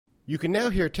You can now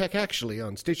hear Tech Actually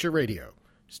on Stitcher Radio.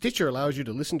 Stitcher allows you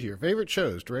to listen to your favorite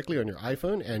shows directly on your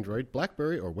iPhone, Android,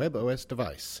 BlackBerry, or WebOS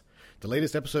device. The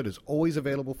latest episode is always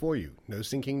available for you. No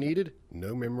syncing needed,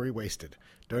 no memory wasted.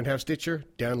 Don't have Stitcher?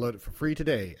 Download it for free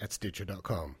today at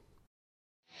Stitcher.com.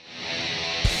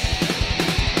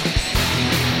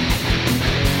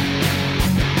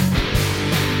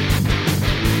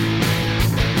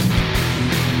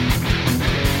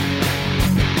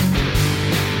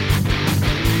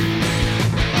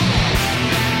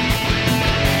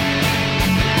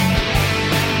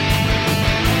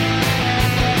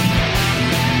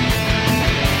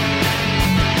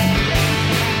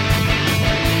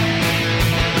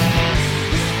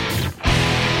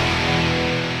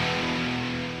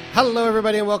 Hello,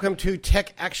 everybody, and welcome to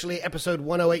Tech Actually, episode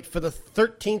 108 for the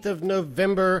 13th of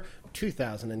November,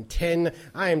 2010.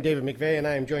 I am David McVeigh, and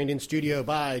I am joined in studio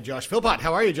by Josh Philpott.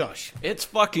 How are you, Josh? It's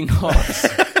fucking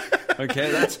hot.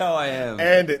 Okay, that's how I am.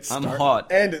 And I'm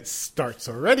hot. And it starts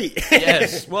already.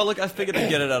 Yes. Well, look, I figured I'd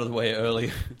get it out of the way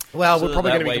early. Well, so we're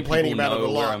probably going to be complaining about it a where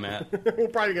lot. I'm at. We're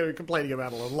probably going to be complaining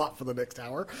about it a lot for the next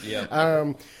hour.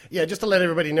 Yeah. Yeah, just to let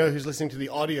everybody know who's listening to the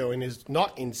audio and is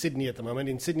not in Sydney at the moment.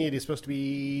 In Sydney, it is supposed to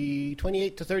be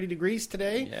 28 to 30 degrees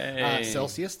today. Yay.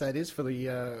 Celsius, that is, for the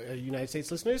United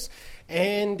States listeners.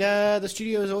 And the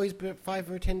studio is always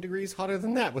 5 or 10 degrees hotter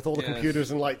than that with all the computers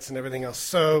and lights and everything else.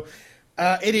 So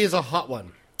it is a hot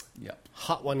one. Yep.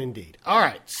 Hot one indeed. All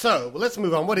right, so let's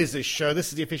move on. What is this show? This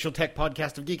is the official tech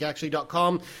podcast of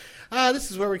GeekActually.com. This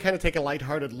is where we kind of take a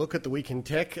lighthearted look at the week in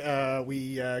tech.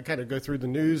 We kind of go through the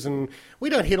news, and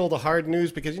we don't hit all the hard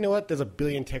news because, you know what, there's a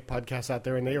billion tech podcasts out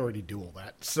there, and they already do all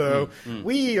that. So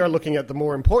we are looking at the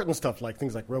more important stuff, like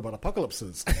things like robot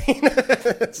apocalypses.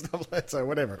 Stuff like that, so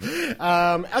whatever.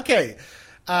 Okay.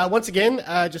 Once again,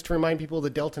 just to remind people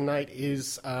that Delta Knight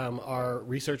is our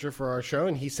researcher for our show,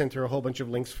 and he sent through a whole bunch of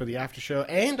links for the after show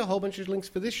and a whole bunch of links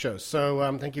for this show.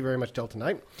 So thank you very much, Delta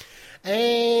Knight.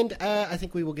 And I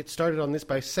think we will get started on this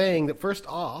by saying that first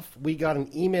off, we got an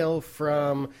email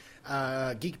from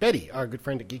Geek Betty, our good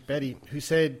friend at Geek Betty, who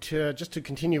said just to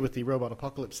continue with the robot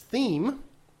apocalypse theme,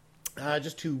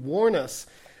 just to warn us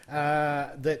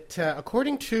that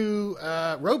according to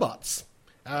robots,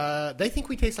 they think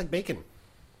we taste like bacon.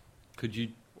 Could you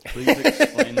please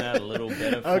explain that a little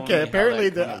better for me? Okay, apparently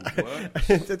works?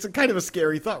 it's a kind of a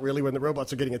scary thought, really, when the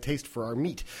robots are getting a taste for our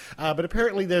meat. But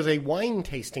apparently there's a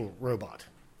wine-tasting robot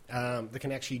that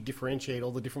can actually differentiate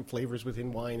all the different flavors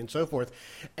within wine and so forth.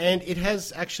 And it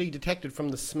has actually detected from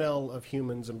the smell of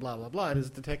humans and blah, blah, blah, it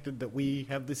has detected that we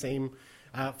have the same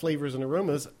flavors and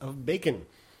aromas of bacon.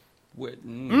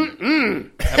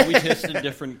 Have we tested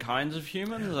different kinds of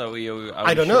humans? Are we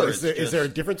I don't know. Is there a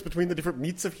difference between the different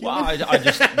meats of humans? Well, I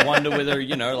just wonder whether,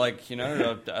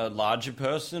 a larger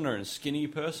person or a skinny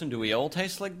person, do we all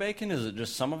taste like bacon? Is it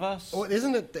just some of us? Well,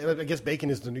 isn't it? I guess bacon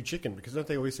is the new chicken, because don't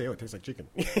they always say, oh, it tastes like chicken?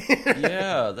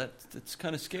 Yeah, that's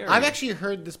kind of scary. I've actually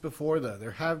heard this before, though.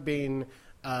 There have been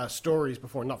stories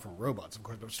before, not from robots, of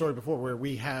course, but a story before where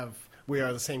we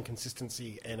are the same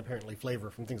consistency and apparently flavor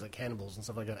from things like cannibals and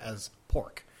stuff like that as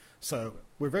pork. So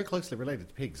we're very closely related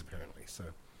to pigs, apparently. So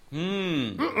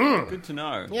good to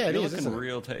know. Yeah, You're is, looking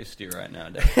real tasty right now,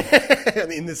 Dave.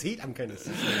 In this heat, I'm kind of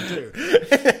sizzling too.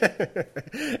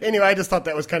 Anyway, I just thought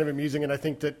that was kind of amusing, and I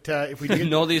think that if we do...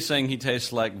 Northy's saying he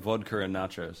tastes like vodka and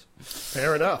nachos.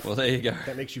 Fair enough. Well, there you go.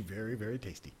 That makes you very, very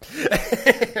tasty.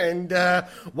 And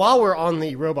while we're on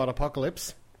the robot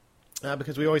apocalypse...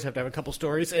 because we always have to have a couple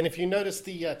stories. And if you notice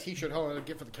the T-shirt, hold on, I'll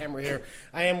get for the camera here.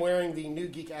 I am wearing the New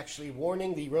Geek Actually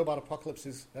warning. The robot apocalypse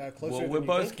is closer than we're you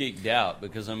both think. geeked out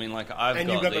because, I mean, like, I've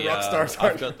you've got the rock stars.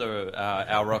 I've got the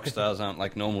our rock stars aren't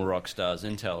like normal rock stars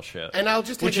Intel shirt. And I'll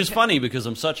just which is funny because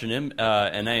I'm such an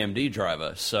AMD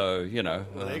driver, so, you know.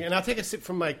 And I'll take a sip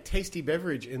from my tasty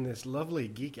beverage in this lovely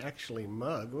Geek Actually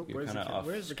mug. Oh, where's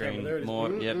the camera? There it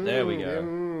is. Yep, there we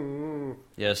go.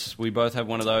 Yes, we both have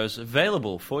one of those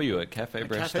available for you at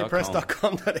cafepress.com.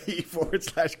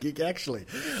 cafepress.com.au/geek actually.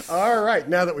 All right,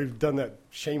 now that we've done that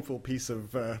shameful piece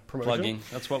of promotion. Plugging,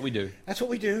 that's what we do. That's what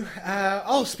we do.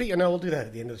 Speaking, no, we'll do that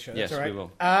at the end of the show. Yes, that's all right. We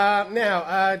will.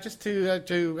 Now, just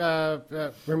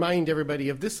to remind everybody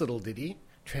of this little ditty.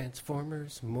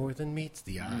 Transformers, more than meets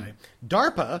the eye.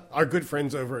 DARPA, our good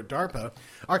friends over at DARPA,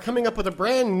 are coming up with a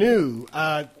brand new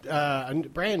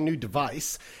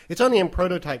device. It's only in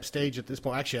prototype stage at this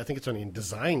point. Actually, I think it's only in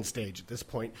design stage at this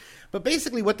point. But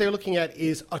basically what they're looking at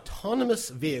is autonomous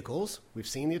vehicles. We've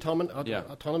seen the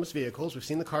autonomous vehicles. We've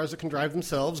seen the cars that can drive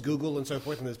themselves, Google and so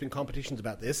forth, and there's been competitions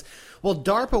about this. Well,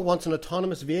 DARPA wants an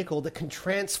autonomous vehicle that can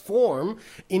transform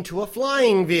into a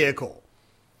flying vehicle.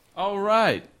 Oh,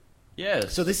 right.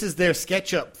 Yes. So this is their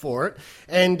SketchUp for it.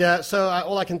 And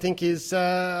all I can think is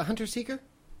Hunter Seeker?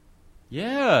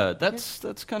 Yeah,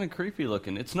 that's kind of creepy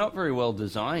looking. It's not very well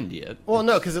designed yet. Well,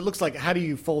 no, because it looks like, how do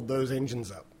you fold those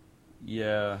engines up?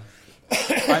 Yeah.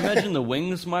 I imagine the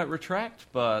wings might retract,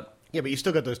 but... Yeah, but you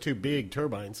still got those two big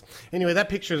turbines. Anyway, that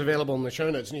picture is available in the show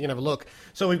notes, and you can have a look.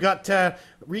 So we've got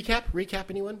recap.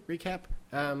 Anyone? Recap.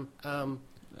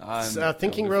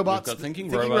 Thinking robots. We've got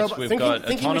thinking robots. We've got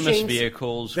autonomous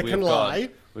vehicles that can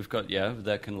lie. We've got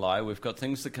that can lie. We've got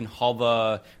things that can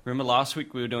hover. Remember last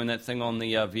week we were doing that thing on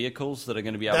the vehicles that are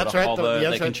going to be able to hover.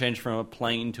 They can change from a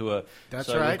plane to a. That's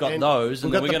so right. We've got those,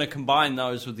 and then we're going to combine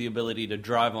those with the ability to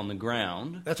drive on the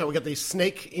ground. That's right. We've got these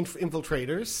snake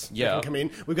infiltrators that can come in.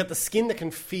 We've got the skin that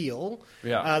can feel.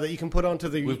 Yeah. That you can put onto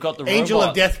the. We've got the Angel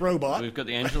robot. of Death robot. We've got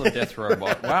the Angel of Death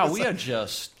robot. Wow, we are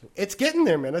just. It's getting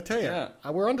there, man. I tell you.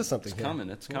 Yeah. We're onto something. It's coming.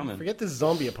 It's coming. Forget this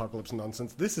zombie apocalypse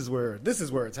nonsense. This is where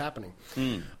it's happening.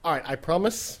 All right, I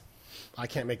promise. I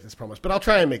can't make this promise, but I'll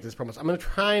try and make this promise. I'm going to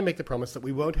try and make the promise that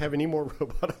we won't have any more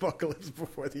robot apocalypse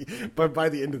by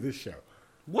the end of this show.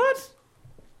 What?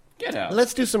 Get out.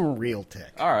 Let's do some real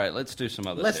tech. All right, let's do some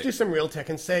other Let's tech. do some real tech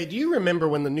and say, do you remember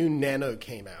when the new Nano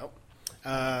came out?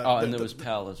 And there was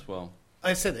PAL as well.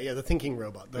 I said that, the thinking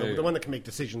robot, the one that can make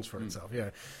decisions for itself,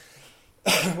 yeah.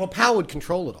 Well, PAL would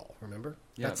control it all, remember?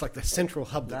 Yeah. That's like the central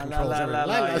hub that controls You're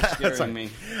everything. scaring me.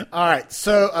 All right,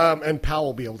 so, and PAL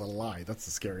will be able to lie. That's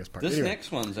the scariest part. This Anyway.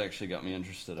 next one's actually got me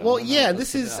interested. Well, yeah,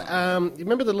 this is, you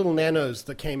remember the little nanos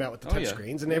that came out with the touch yeah.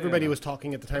 screens? And everybody was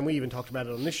talking at the time. We even talked about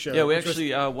it on this show. Yeah, we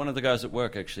actually, one of the guys at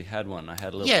work actually had one. I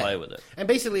had a little play with it. And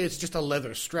basically it's just a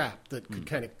leather strap that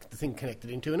could the thing connected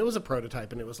into, and it was a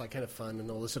prototype, and it was like kind of fun and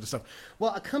all this sort of stuff.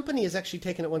 Well, a company has actually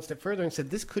taken it one step further and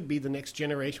said this could be the next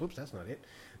generation. Whoops, that's not it.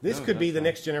 This could be the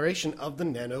next generation of the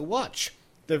Nano Watch.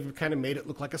 They've kind of made it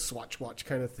look like a Swatch watch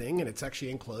kind of thing, and it's actually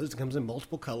enclosed. It comes in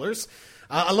multiple colors.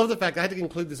 I love the fact, I had to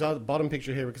include this bottom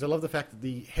picture here because I love the fact that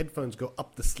the headphones go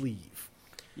up the sleeve.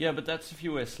 Yeah, but that's if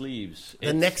you wear sleeves.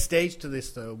 The next stage to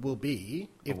this, though, will be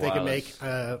if they can make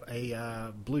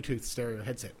a Bluetooth stereo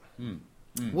headset,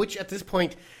 which at this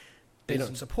point they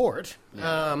don't support.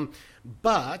 Yeah.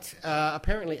 But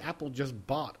apparently Apple just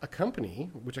bought a company,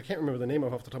 which I can't remember the name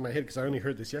of off the top of my head because I only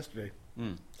heard this yesterday.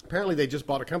 Apparently they just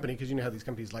bought a company, because you know how these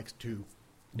companies like to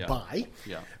buy.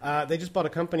 Yeah. They just bought a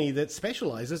company that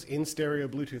specializes in stereo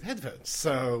Bluetooth headphones.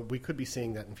 So we could be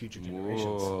seeing that in future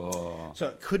generations. Whoa. So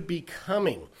it could be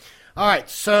coming. All right,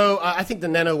 so I think the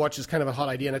Nano watch is kind of a hot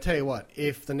idea, and I tell you what,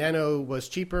 if the Nano was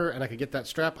cheaper and I could get that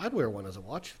strap, I'd wear one as a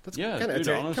watch. That's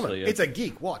honestly, it's a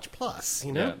Geek Watch Plus,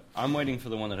 you know. Yeah, I'm waiting for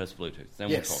the one that has Bluetooth. Then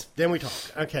we'll talk. Then we talk.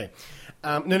 Okay.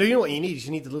 No, you know what you need is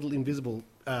you need the little invisible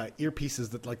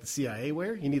earpieces that like the CIA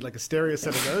wear. You need like a stereo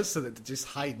set of those so that they just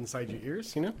hide inside your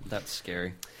ears, you know. That's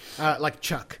scary. Like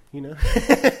Chuck, you know.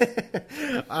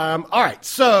 All right,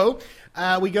 so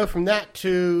we go from that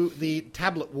to the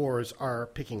tablet wars are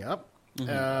picking up.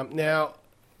 Now,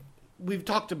 we've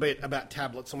talked a bit about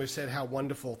tablets, and we've said how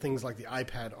wonderful things like the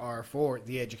iPad are for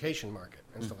the education market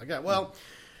and stuff like that. Well,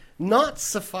 not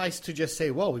suffice to just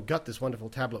say, well, we've got this wonderful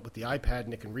tablet with the iPad,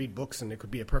 and it can read books, and it could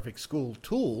be a perfect school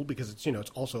tool because it's, it's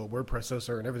also a word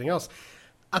processor and everything else.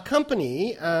 A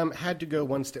company had to go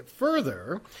one step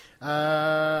further,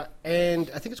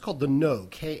 and I think it's called the Know,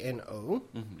 K-N-O,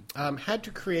 had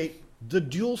to create the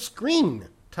dual screen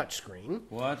touchscreen.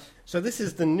 What? So this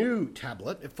is the new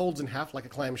tablet. It folds in half like a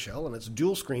clamshell, and it's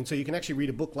dual screen, so you can actually read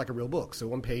a book like a real book, so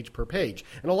one page per page.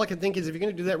 And all I can think is, if you're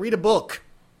going to do that, read a book.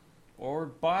 Or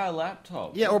buy a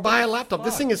laptop. Yeah, or buy a laptop. Fuck.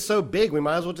 This thing is so big, we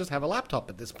might as well just have a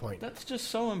laptop at this point. That's just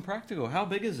so impractical. How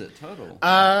big is it total?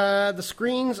 The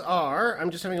screens are, I'm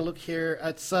just having a look here,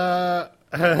 it's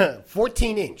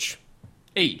 14-inch.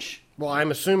 Each? Well,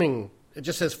 I'm assuming it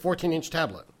just says 14-inch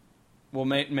tablet. Well,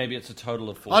 maybe it's a total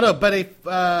of 4. Oh, no, but if...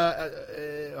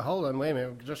 hold on, wait a minute.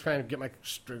 I'm just trying to get my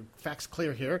facts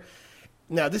clear here.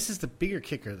 Now, this is the bigger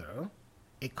kicker, though.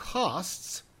 It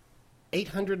costs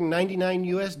 $899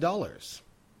 US.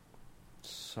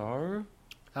 So?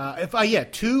 Two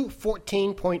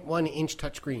 14.1-inch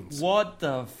touchscreens. What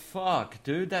the fuck,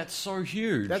 dude? That's so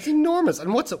huge. That's enormous.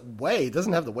 And what's it weigh? It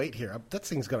doesn't have the weight here. That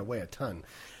thing's got to weigh a ton.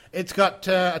 It's got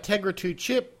a Tegra 2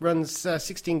 chip, runs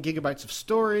 16 gigabytes of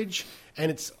storage, and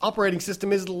its operating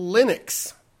system is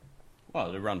Linux. Well,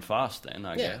 it'll run fast then,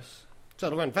 I guess. So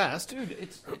it'll run fast. Dude,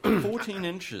 it's 14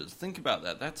 inches. Think about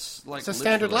that. That's like... It's a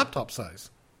standard laptop size.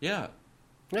 Yeah.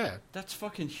 Yeah. That's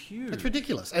fucking huge. It's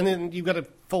ridiculous. And then you've got to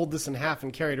fold this in half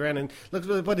and carry it around. And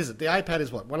look, what is it? The iPad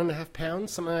is what, 1.5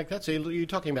 pounds? Something like that? So you're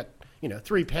talking about,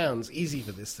 3 pounds easy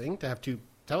for this thing to have two...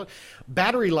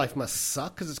 Battery life must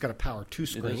suck because it's got to power 2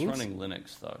 screens. It is running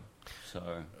Linux, though.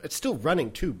 So it's still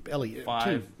running too, Ellie.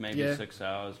 6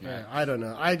 hours, man. Yeah, I don't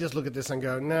know. I just look at this and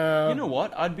go, no. You know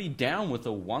what? I'd be down with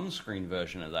a one-screen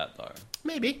version of that, though.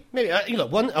 Maybe.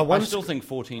 I still think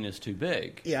 14 is too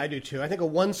big. Yeah, I do too. I think a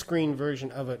one-screen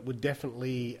version of it would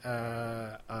definitely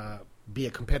be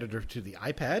a competitor to the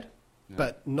iPad,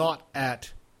 but not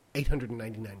at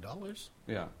 $899.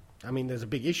 Yeah. I mean, there's a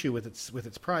big issue with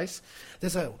its price.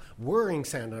 There's a whirring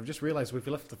sound. I've just realized we've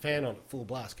left the fan on at full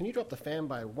blast. Can you drop the fan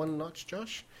by one notch,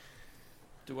 Josh?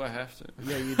 Do I have to?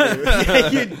 Yeah, you do. Yeah,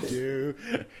 you do.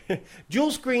 Dual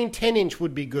screen 10-inch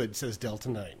would be good, says Delta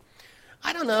 9.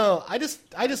 I don't know. I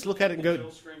just look at it and go...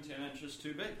 Dual screen 10-inch is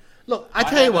too big. Look, I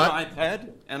tell you what. I have an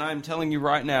iPad, and I'm telling you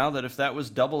right now that if that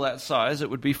was double that size, it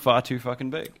would be far too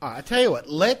fucking big. I tell you what.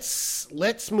 Let's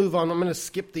move on. I'm going to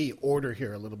skip the order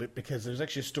here a little bit because there's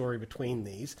actually a story between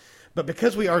these. But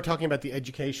because we are talking about the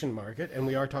education market and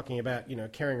we are talking about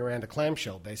carrying around a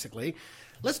clamshell, basically,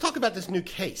 let's talk about this new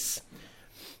case.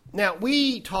 Now,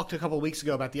 we talked a couple of weeks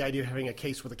ago about the idea of having a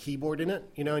case with a keyboard in it,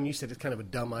 and you said it's kind of a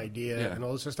dumb idea and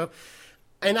all this sort of stuff.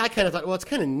 And I kind of thought, well, it's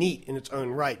kind of neat in its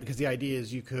own right because the idea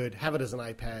is you could have it as an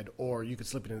iPad or you could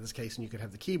slip it into this case and you could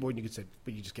have the keyboard and you could say,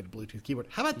 but you just get a Bluetooth keyboard.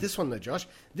 How about this one, though, Josh?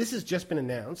 This has just been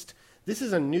announced. This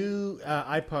is a new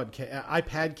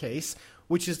iPad case,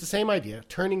 which is the same idea,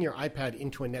 turning your iPad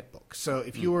into a netbook. So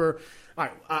if you were... All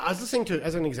right, I was listening to,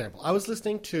 as an example, let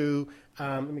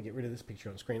me get rid of this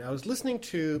picture on screen. I was listening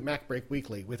to Mac Break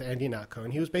Weekly with Andy Ihnatko,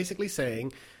 and he was basically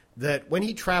saying that when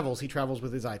he travels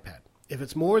with his iPad. If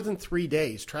it's more than 3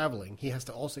 days traveling, he has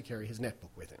to also carry his netbook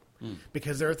with him.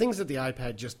 Because there are things that the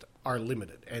iPad just are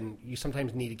limited, and you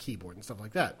sometimes need a keyboard and stuff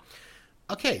like that.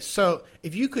 Okay, so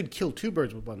if you could kill two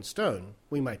birds with one stone,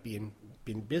 we might be in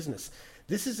business.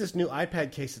 This is this new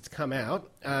iPad case that's come out,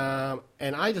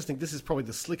 and I just think this is probably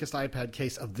the slickest iPad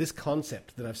case of this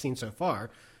concept that I've seen so far.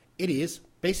 It is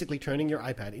basically turning your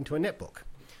iPad into a netbook.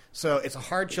 So it's a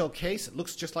hard shell case. It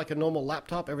looks just like a normal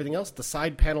laptop, everything else. The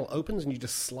side panel opens and you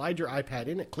just slide your iPad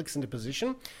in. It clicks into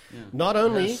position. Yeah. Not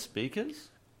only... It has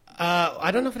speakers?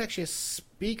 I don't know if it actually has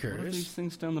speakers. What are these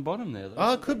things down the bottom there, though?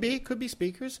 Oh, it could be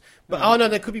speakers. But no,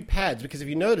 there could be pads, because if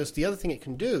you notice, the other thing it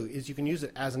can do is you can use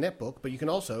it as a netbook, but you can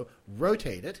also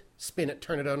rotate it, spin it,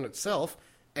 turn it on itself,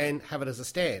 and have it as a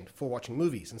stand for watching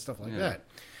movies and stuff like that.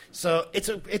 So it's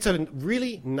a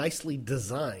really nicely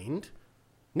designed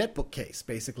netbook case,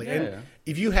 basically. Yeah, and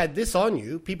if you had this on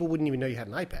you, people wouldn't even know you had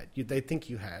an iPad. They'd think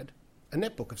you had a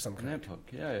netbook of some kind. A netbook,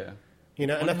 yeah.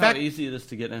 And how easy it is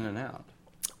to get in and out.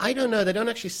 I don't know. They don't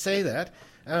actually say that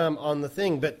on the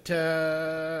thing, but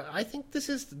I think this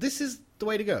is the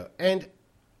way to go. And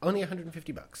only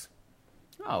 $150.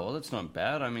 Oh, well, that's not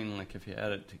bad. I mean, like, if you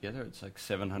add it together, it's like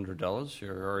 $700.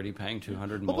 You're already paying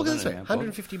 $200 more than an Apple.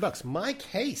 $150. My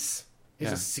case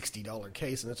is a $60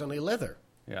 case, and it's only leather.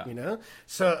 Yeah.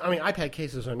 So I mean, iPad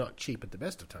cases are not cheap at the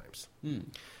best of times.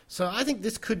 So I think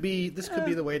this could be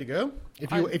the way to go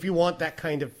if you want that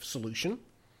kind of solution.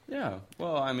 Yeah.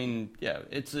 Well, I mean,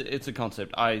 it's a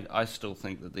concept. I still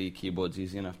think that the keyboard's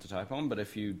easy enough to type on, but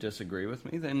if you disagree with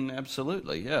me, then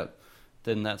absolutely,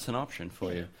 then that's an option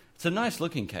for you. It's a nice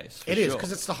looking case. It is,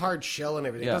 because it's the hard shell and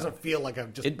everything. It doesn't feel like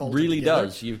I've just bolted really together.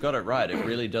 Does. You've got it right. It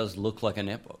really does look like a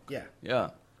netbook. Yeah.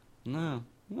 No,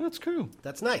 that's cool.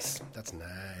 That's nice.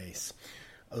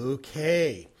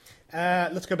 Okay.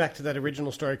 Let's go back to that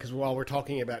original story, because while we're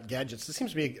talking about gadgets, this seems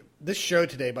to be this show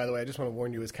today, by the way, I just want to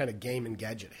warn you, is kind of game and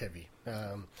gadget heavy.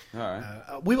 All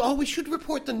right. We should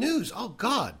report the news. Oh,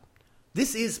 God.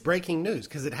 This is breaking news,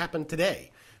 because it happened today.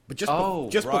 But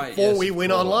before we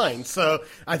went online. So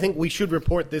I think we should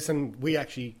report this, and we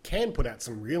actually can put out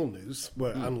some real news,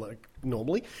 unlike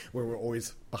normally, where we're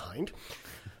always behind.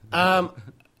 iOS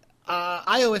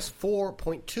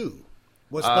 4.2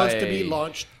 was supposed to be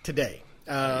launched today.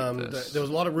 There was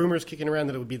a lot of rumors kicking around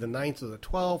that it would be the 9th or the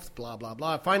 12th, blah, blah,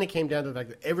 blah. It finally came down to the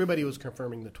fact that everybody was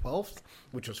confirming the 12th,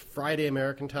 which was Friday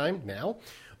American time now,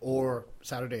 or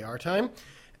Saturday our time.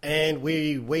 And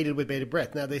we waited with bated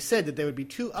breath. Now, they said that there would be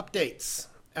 2 updates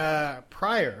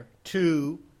prior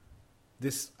to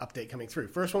this update coming through.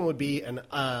 First one would be an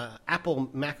Apple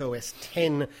macOS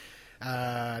 10.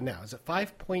 Now, is it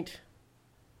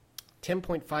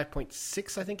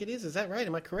 10.5.6, I think it is? Is that right?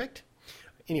 Am I correct?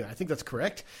 Anyway, I think that's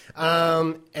correct.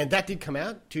 And that did come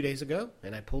out 2 days ago,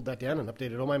 and I pulled that down and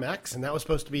updated all my Macs, and that was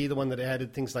supposed to be the one that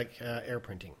added things like air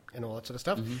printing and all that sort of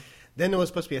stuff. Mm-hmm. Then there was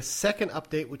supposed to be a second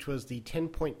update, which was the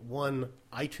 10.1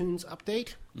 iTunes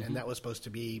update, and that was supposed to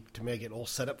be to make it all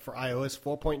set up for iOS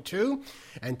 4.2.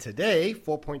 And today,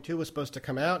 4.2 was supposed to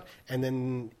come out, and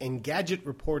then Engadget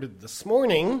reported this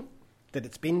morning that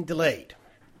it's been delayed.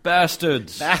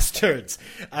 Bastards. Bastards.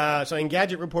 So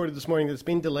Engadget reported this morning that it's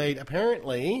been delayed.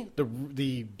 Apparently,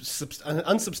 the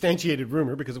unsubstantiated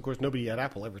rumor, because of course nobody at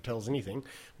Apple ever tells anything,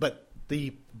 but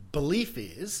the belief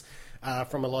is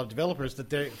from a lot of developers that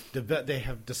they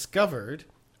have discovered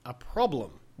a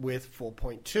problem with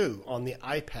 4.2 on the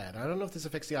iPad. I don't know if this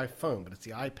affects the iPhone, but it's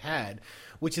the iPad,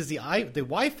 which is the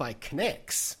Wi-Fi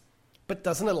connects, but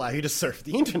doesn't allow you to surf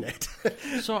the internet.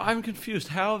 So I'm confused.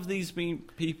 How have these been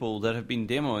people that have been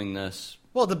demoing this?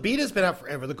 Well, the beta's been out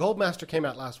forever. The Goldmaster came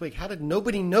out last week. How did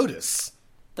nobody notice?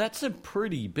 That's a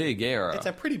pretty big error. It's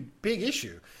a pretty big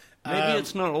issue. Maybe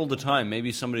it's not all the time.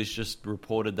 Maybe somebody's just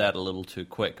reported that a little too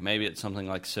quick. Maybe it's something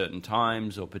like certain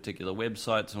times or particular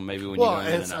websites, or maybe when you're going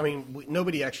in and out.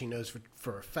 Nobody actually knows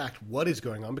for a fact what is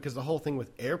going on, because the whole thing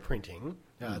with air printing,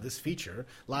 this feature,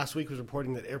 last week was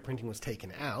reporting that air printing was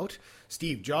taken out.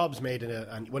 Steve Jobs made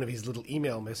one of his little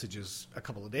email messages a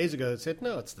couple of days ago that said,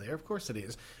 no, it's there. Of course it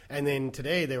is. And then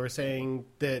today they were saying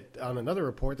that, on another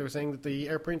report, they were saying that the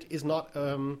AirPrint is not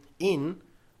in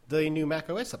the new Mac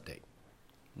OS update.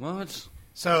 What?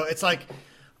 So it's like,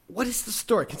 what is the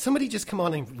story? Can somebody just come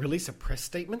on and release a press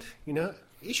statement?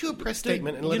 Issue a press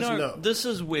statement and let us know. This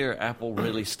is where Apple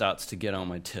really starts to get on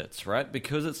my tits, right?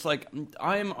 Because it's like,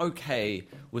 I am okay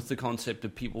with the concept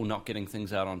of people not getting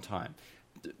things out on time.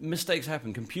 Mistakes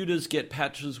happen. Computers get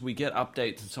patches, we get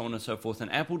updates, and so on and so forth,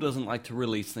 and Apple doesn't like to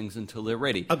release things until they're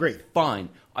ready. Agreed. Fine.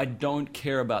 I don't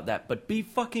care about that, but be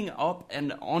fucking up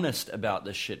and honest about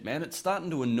this shit, man. It's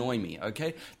starting to annoy me,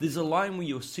 okay? There's a line where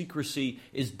your secrecy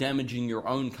is damaging your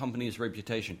own company's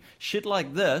reputation. Shit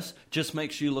like this just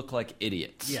makes you look like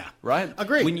idiots. Yeah. Right?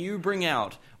 Agreed. When you bring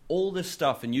out all this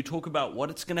stuff and you talk about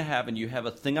what it's going to have and you have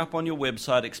a thing up on your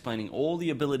website explaining all the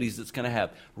abilities it's going to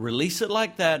have, release it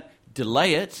like that,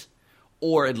 delay it,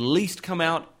 or at least come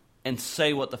out and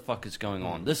say what the fuck is going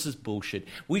on. This is bullshit.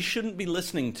 We shouldn't be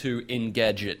listening to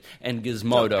Engadget and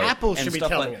Gizmodo. No, Apple should and be stuff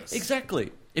telling like us.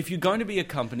 Exactly. If you're going to be a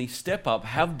company, step up,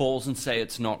 have balls, and say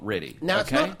it's not ready. Now, okay?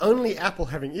 It's not only Apple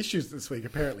having issues this week,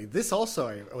 apparently. This also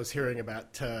I was hearing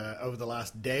about over the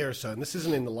last day or so, and this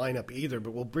isn't in the lineup either,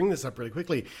 but we'll bring this up really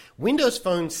quickly. Windows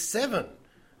Phone 7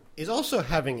 is also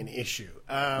having an issue.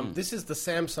 This is the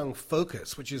Samsung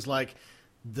Focus, which is like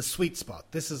the sweet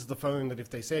spot. This is the phone that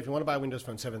if they say, if you want to buy Windows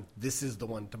Phone 7, this is the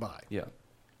one to buy. Yeah.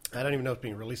 I don't even know if it's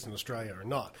being released in Australia or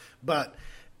not. But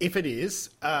if it is,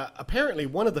 apparently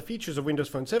one of the features of Windows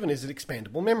Phone 7 is an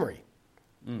expandable memory.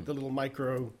 The little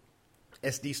micro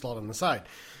SD slot on the side.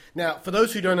 Now, for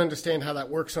those who don't understand how that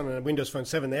works on a Windows Phone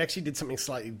 7, they actually did something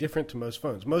slightly different to most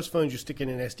phones. Most phones, you stick in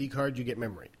an SD card, you get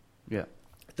memory. Yeah.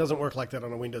 It doesn't work like that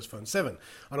on a Windows Phone 7.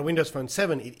 On a Windows Phone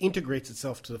 7, it integrates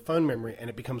itself to the phone memory, and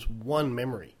it becomes one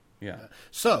memory. Yeah.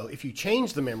 So if you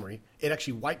change the memory, it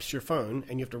actually wipes your phone,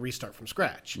 and you have to restart from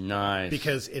scratch. Nice.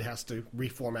 Because it has to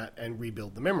reformat and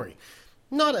rebuild the memory.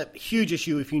 Not a huge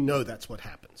issue if you know that's what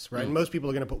happens, right? Most people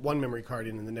are going to put one memory card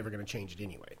in, and they're never going to change it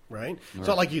anyway, right? It's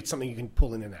not like it's something you can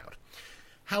pull in and out.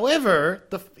 However,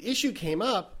 the issue came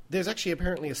up. There's actually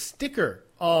apparently a sticker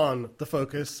on the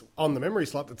Focus on the memory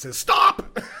slot that says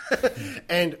 "Stop,"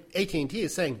 and AT&T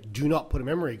is saying, "Do not put a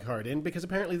memory card in," because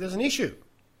apparently there's an issue.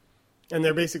 And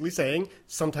they're basically saying,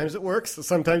 sometimes it works,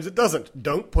 sometimes it doesn't.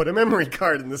 Don't put a memory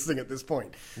card in this thing at this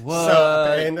point. What?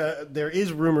 So, there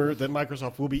is rumor that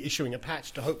Microsoft will be issuing a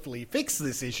patch to hopefully fix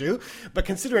this issue. But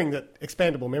considering that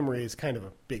expandable memory is kind of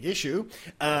a big issue,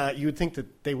 you would think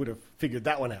that they would have figured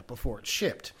that one out before it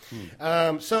shipped.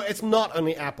 So it's not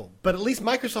only Apple. But at least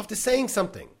Microsoft is saying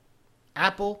something.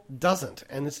 Apple doesn't,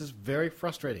 and this is very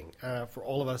frustrating for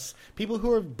all of us. People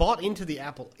who are bought into the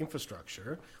Apple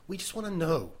infrastructure, we just want to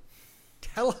know.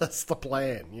 Tell us the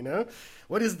plan,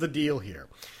 What is the deal here?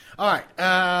 All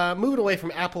right, moving away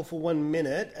from Apple for 1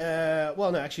 minute.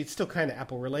 Well, no, actually, it's still kind of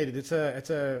Apple-related. It's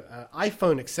a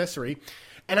iPhone accessory,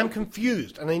 and I'm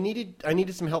confused, and I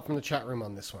needed some help from the chat room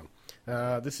on this one.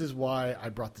 This is why I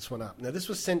brought this one up. Now, this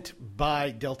was sent by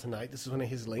Delta Knight. This is one of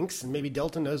his links, and maybe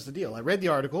Delta knows the deal. I read the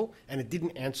article, and it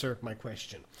didn't answer my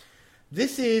question.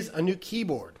 This is a new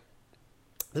keyboard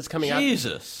that's coming out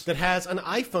that has an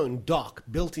iPhone dock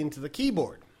built into the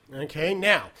keyboard. Okay,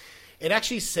 now, it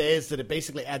actually says that it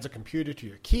basically adds a computer to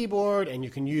your keyboard, and you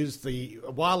can use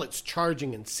while it's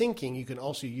charging and syncing, you can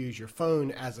also use your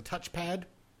phone as a touchpad,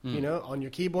 on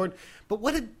your keyboard. But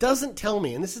what it doesn't tell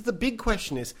me, and this is the big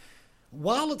question, is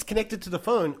while it's connected to the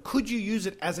phone, could you use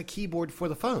it as a keyboard for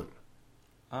the phone?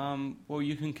 Well,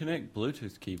 you can connect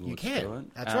Bluetooth keyboards You can. to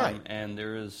it. That's right. And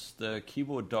there is the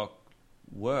keyboard dock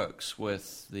works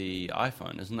with the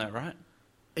iPhone, isn't that right?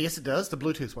 Yes, it does. The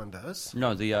Bluetooth one does.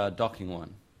 No, the docking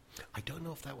one. I don't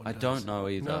know if that one I does. don't know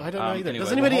either. No, I don't know either. Anyway,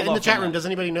 does anybody we'll hold in the off chat on room, that. does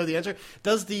anybody know the answer?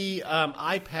 Does the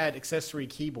iPad accessory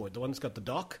keyboard, the one that's got the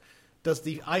dock, does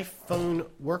the iPhone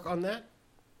work on that?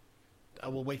 I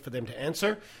will wait for them to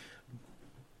answer.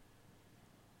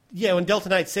 Yeah, when Delta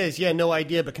Knight says, yeah, no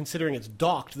idea, but considering it's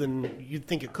docked, then you'd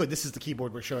think it could. This is the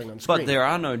keyboard we're showing on screen. But there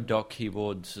are no dock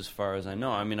keyboards as far as I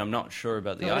know. I mean, I'm not sure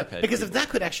about the iPad. Because if that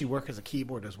could actually work as a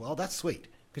keyboard as well, that's sweet.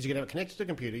 Because you can have it connected to a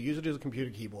computer, use it as a computer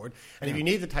keyboard, and if you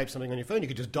need to type something on your phone, you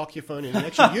could just dock your phone in and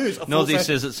actually use a Nosy full-size...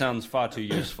 says it sounds far too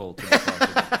useful to be possible.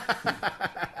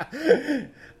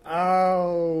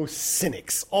 Oh,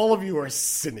 cynics. All of you are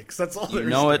cynics. That's all there You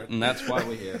is know to it, and that's why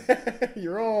we're here.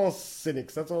 You're all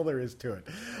cynics. That's all there is to it.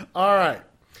 All right.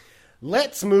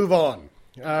 Let's move on.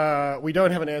 We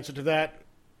don't have an answer to that.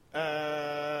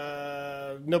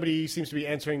 Nobody seems to be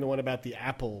answering the one about the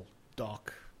Apple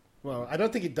dock. Well, I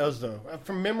don't think it does, though.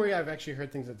 From memory, I've actually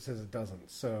heard things that says it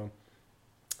doesn't. So,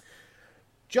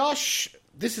 Josh,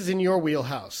 this is in your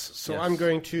wheelhouse. So Yes. I'm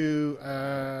going to...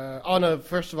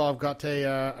 first of all, I've got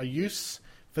a use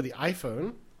for the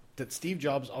iPhone that Steve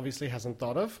Jobs obviously hasn't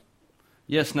thought of.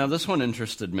 Yes, now this one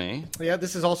interested me. Yeah,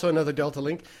 this is also another Delta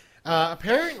link.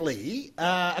 Apparently,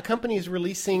 a company is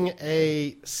releasing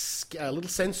a little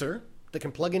sensor that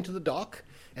can plug into the dock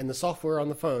and the software on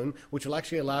the phone, which will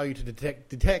actually allow you to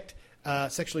detect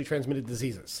sexually transmitted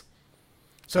diseases.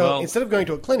 So instead of going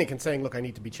to a clinic and saying, look, I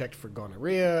need to be checked for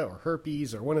gonorrhea or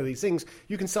herpes or one of these things,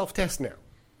 you can self-test now.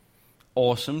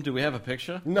 Awesome. Do we have a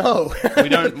picture? No. We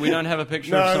don't have a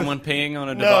picture of someone peeing on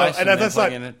a device and that's then like,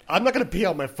 plugging it. I'm not going to pee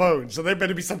on my phone, so there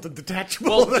better be something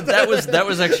detachable. Well, that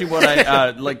was actually what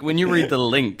I like when you read the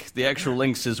link. The actual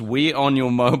link says "we on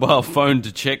your mobile phone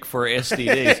to check for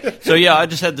STDs." So yeah, I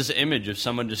just had this image of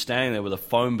someone just standing there with a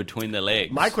phone between their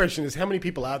legs. My question is, how many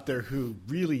people out there who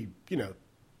really,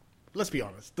 let's be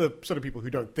honest, the sort of people who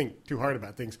don't think too hard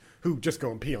about things, who just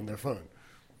go and pee on their phone?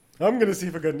 I'm going to see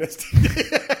if I got an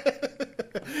STD.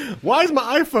 Why is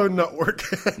my iPhone not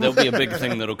working? There'll be a big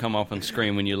thing that'll come up on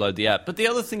screen when you load the app. But the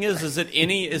other thing is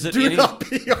Do not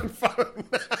pee on phone.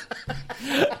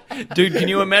 Dude, can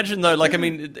you imagine though? Like, I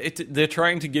mean, they're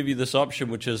trying to give you this option,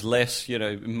 which is less,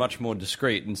 much more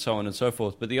discreet and so on and so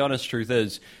forth. But the honest truth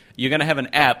is, you're going to have an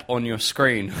app on your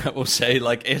screen that will say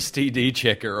like STD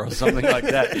checker or something like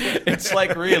that. It's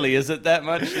like, really, is it that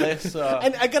much less?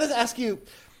 And I got to ask you,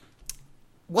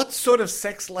 what sort of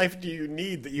sex life do you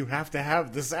need that you have to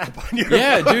have this app on your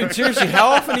phone? Dude, seriously, how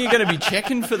often are you going to be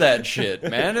checking for that shit,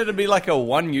 man? It'll be like a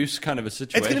one-use kind of a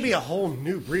situation. It's going to be a whole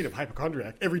new breed of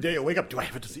hypochondriac. Every day I wake up, do I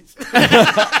have a disease?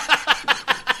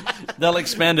 They'll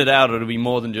expand it out. It'll be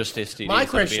more than just STDs. My It'll be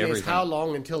question is, everything. how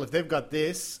long until, if they've got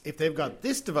this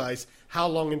device, how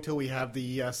long until we have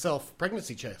the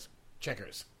self-pregnancy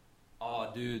checkers?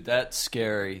 Oh, dude, that's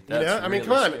scary. That's I mean, really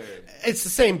come on. scary. It's the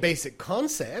same basic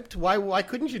concept. Why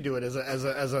couldn't you do it as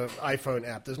a iPhone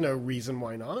app? There's no reason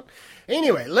why not.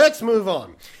 Anyway, let's move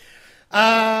on.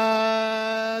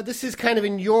 This is kind of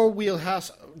in your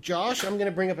wheelhouse, Josh. I'm going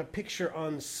to bring up a picture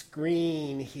on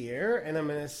screen here, and I'm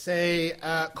going to say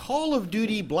Call of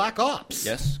Duty Black Ops.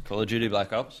 Yes, Call of Duty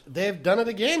Black Ops. They've done it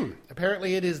again.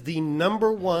 Apparently, it is the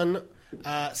 #1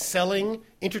 selling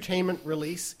entertainment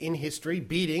release in history,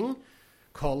 beating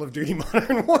Call of Duty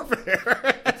Modern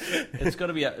Warfare. It's got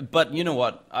to be, but you know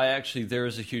what? There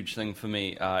is a huge thing for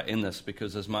me in this,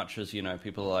 because as much as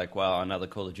people are like, "Wow, another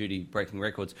Call of Duty breaking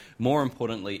records." More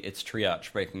importantly, it's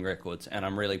Triarch breaking records, and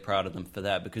I'm really proud of them for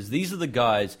that, because these are the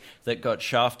guys that got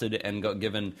shafted and got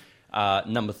given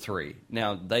 #3.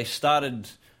 Now they started.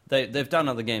 They've done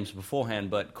other games beforehand,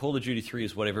 but Call of Duty 3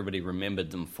 is what everybody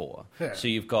remembered them for. Yeah. So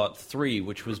you've got 3,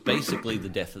 which was basically the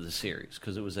death of the series,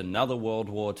 because it was another World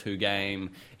War II game.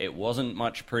 It wasn't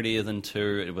much prettier than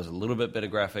 2. It was a little bit better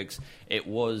graphics. It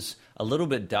was a little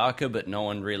bit darker, but no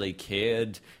one really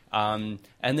cared. And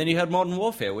then you had Modern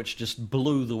Warfare, which just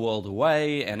blew the world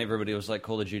away, and everybody was like,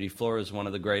 Call of Duty 4 is one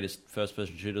of the greatest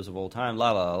first-person shooters of all time,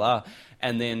 la la la la.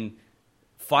 And then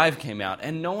 5 came out,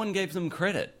 and no one gave them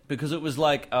credit, because it was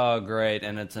like, oh, great,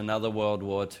 and it's another World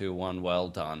War II one, well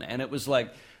done. And it was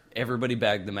like, everybody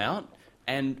bagged them out,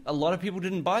 and a lot of people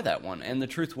didn't buy that one. And the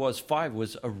truth was, 5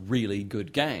 was a really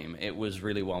good game. It was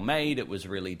really well made, it was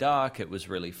really dark, it was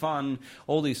really fun,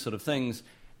 all these sort of things.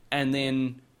 And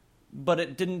then... but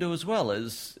it didn't do as well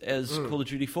as Call of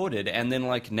Duty 4 did. And then,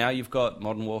 like, now you've got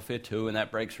Modern Warfare 2, and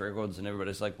that breaks records, and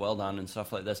everybody's like, well done, and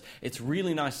stuff like this. It's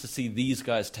really nice to see these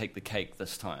guys take the cake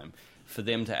this time, for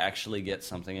them to actually get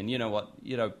something. And you know what?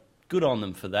 Good on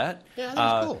them for that. Yeah,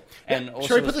 that's cool. And Yeah, also,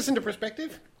 shall we put this into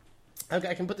perspective? Okay,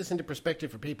 I can put this into perspective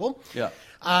for people. Yeah.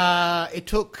 It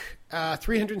took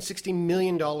 $360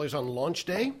 million on launch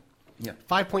day. Yeah.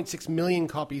 5.6 million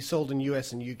copies sold in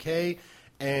US and UK,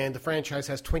 and the franchise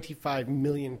has 25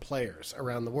 million players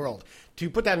around the world. To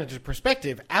put that into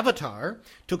perspective, Avatar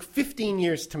took 15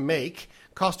 years to make,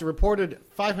 cost a reported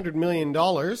 $500 million,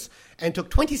 and took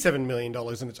 $27 million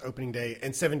in its opening day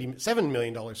and $77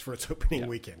 million for its opening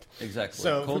weekend. Exactly.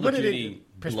 So, Call to of put it in Duty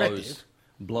perspective,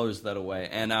 blows that away.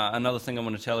 And another thing I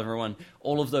want to tell everyone,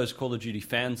 all of those Call of Duty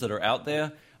fans that are out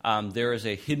there, there is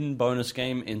a hidden bonus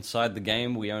game inside the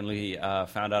game. We only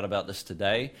found out about this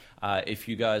today. If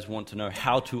you guys want to know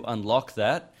how to unlock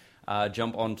that,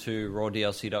 jump onto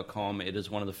rawdlc.com. It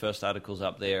is one of the first articles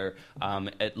up there.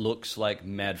 It looks like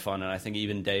mad fun, and I think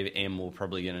even Dave M will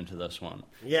probably get into this one.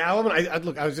 yeah,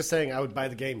 look, I was just saying I would buy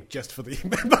the game just for the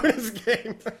bonus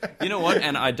game. You know what?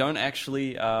 And I don't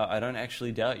actually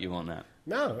doubt you on that.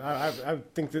 No, I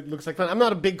think that looks like fun. I'm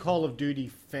not a big Call of Duty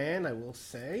fan, I will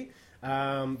say,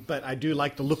 but I do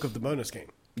like the look of the bonus game.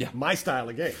 Yeah. My style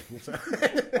of game. So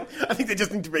I think they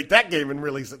just need to make that game and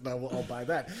release it. No, I'll buy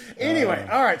that. Anyway,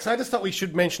 all right, so I just thought we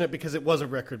should mention it because it was a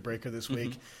record breaker this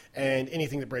week, and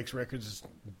anything that breaks records is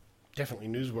definitely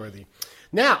newsworthy.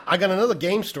 Now, I got another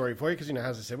game story for you because,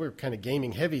 as I said, we're kind of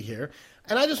gaming heavy here,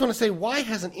 and I just want to say, why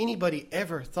hasn't anybody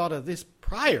ever thought of this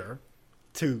prior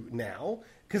to now?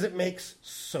 Because it makes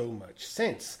so much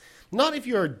sense. Not if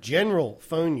you're a general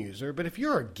phone user, but if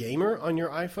you're a gamer on your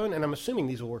iPhone, and I'm assuming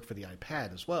these will work for the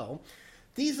iPad as well,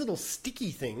 these little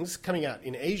sticky things coming out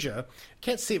in Asia,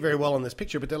 can't see it very well on this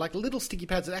picture, but they're like little sticky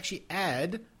pads that actually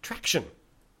add traction.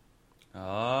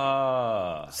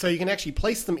 Ah. So you can actually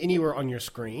place them anywhere on your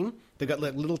screen. They've got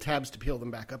little tabs to peel them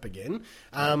back up again.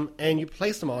 And you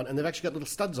place them on, and they've actually got little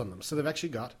studs on them. So they've actually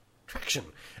got traction.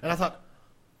 And I thought,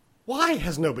 why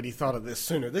has nobody thought of this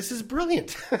sooner? This is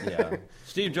brilliant. Yeah.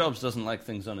 Steve Jobs doesn't like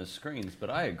things on his screens,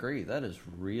 but I agree. That is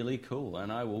really cool,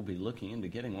 and I will be looking into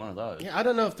getting one of those. Yeah, I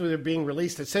don't know if they're being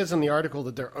released. It says in the article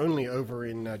that they're only over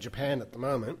in Japan at the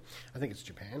moment. I think it's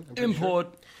Japan. I'm pretty Import.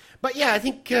 Sure. But yeah, I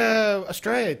think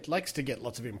Australia likes to get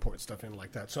lots of import stuff in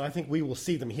like that. So I think we will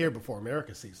see them here before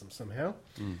America sees them somehow.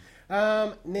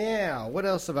 Now, what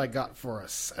else have I got for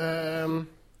us?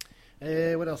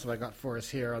 What else have I got for us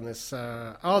here on this?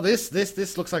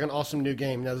 This looks like an awesome new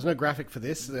game. Now, there's no graphic for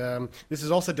this. This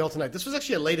is also Delta Knight. This was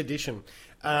actually a late edition.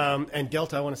 And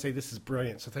Delta, I want to say this is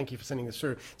brilliant, so thank you for sending this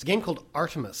through. It's a game called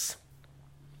Artemis.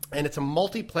 And it's a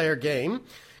multiplayer game.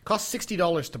 Costs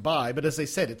 $60 to buy, but as I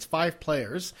said, it's 5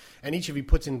 players, and each of you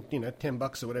puts in,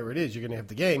 $10 or whatever it is, you're going to have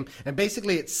the game. And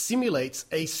basically it simulates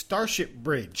a starship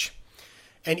bridge.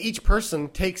 And each person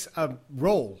takes a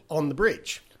role on the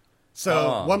bridge.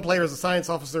 So one player is the science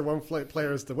officer, one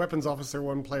player is the weapons officer,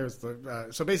 one player is the...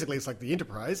 so basically it's like the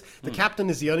Enterprise. The captain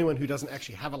is the only one who doesn't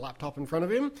actually have a laptop in front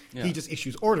of him. Yeah. He just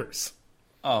issues orders.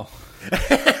 Oh.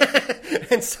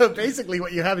 And so basically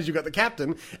what you have is you've got the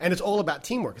captain, and it's all about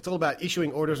teamwork. It's all about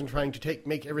issuing orders and trying to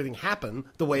make everything happen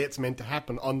the way it's meant to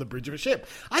happen on the bridge of a ship.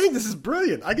 I think this is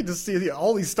brilliant. I can just see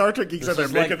all these Star Trek geeks out there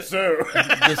make it so.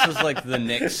 This is like the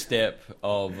next step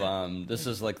of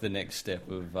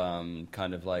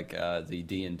kind of like the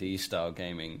D&D style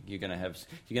gaming. You're gonna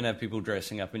have people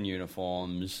dressing up in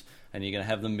uniforms, and you're gonna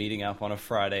have them meeting up on a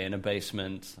Friday in a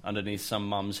basement underneath some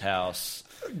mum's house.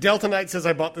 Delta Knight says,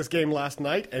 I bought this game last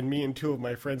night, and me and 2 of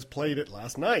my friends played it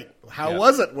last night. How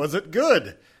was it? Was it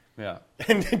good? Yeah.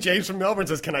 And James from Melbourne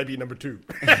says, can I be number 2?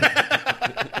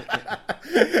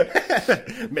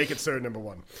 Make it so, number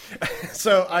 1.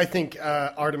 So I think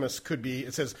Artemis could be,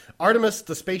 it says, Artemis,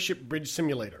 the spaceship bridge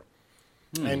simulator.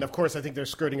 And, of course, I think they're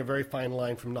skirting a very fine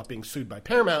line from not being sued by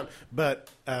Paramount, but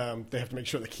they have to make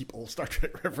sure they keep all Star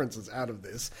Trek references out of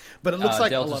this. But it looks like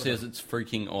Delta says it's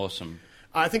freaking awesome.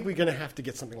 I think we're going to have to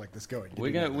get something like this going.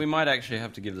 We might actually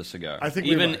have to give this a go. I think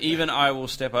even I will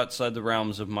step outside the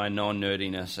realms of my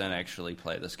non-nerdiness and actually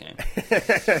play this game.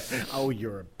 Oh,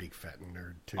 you're a big fat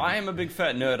nerd too. I am a big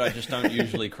fat nerd. I just don't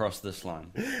usually cross this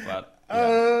line. But yeah.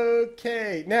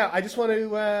 Okay, now I just want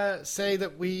to say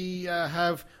that we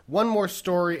have one more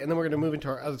story, and then we're going to move into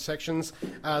our other sections.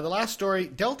 The last story,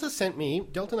 Delta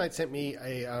Knight sent me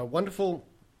a wonderful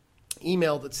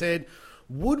email that said,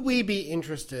 would we be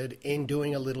interested in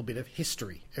doing a little bit of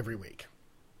history every week?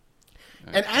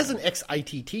 Okay. And as an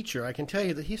ex-IT teacher, I can tell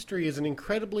you that history is an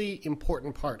incredibly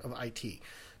important part of IT.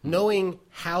 Knowing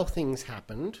how things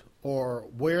happened or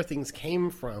where things came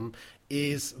from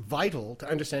is vital to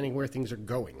understanding where things are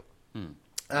going.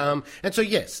 And so,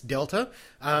 yes, Delta,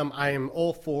 I am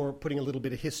all for putting a little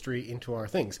bit of history into our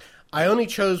things. I only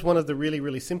chose one of the really,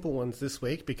 really simple ones this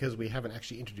week because we haven't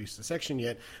actually introduced the section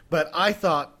yet. But I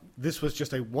thought this was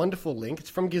just a wonderful link. It's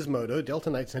from Gizmodo. Delta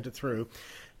Knight sent it through.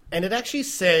 And it actually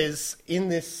says in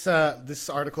this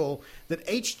article that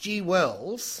H.G.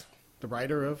 Wells the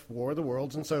writer of War of the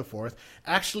Worlds and so forth,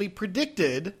 actually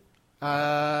predicted,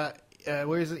 where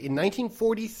is it, in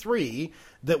 1943,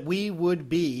 that we would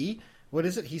be, what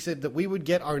is it? He said that we would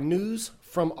get our news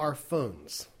from our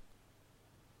phones.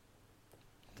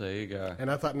 There you go.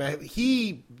 And I thought, now,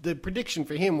 the prediction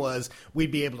for him was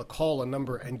we'd be able to call a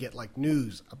number and get like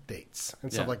news updates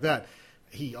and stuff like that.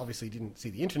 He obviously didn't see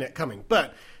the internet coming,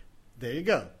 but there you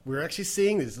go. We're actually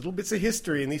seeing these little bits of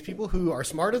history and these people who are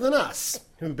smarter than us,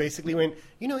 who basically went,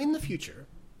 in the future,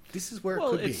 this is where it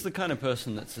could be. Well, it's the kind of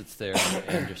person that sits there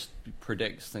and just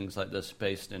predicts things like this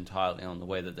based entirely on the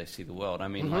way that they see the world. I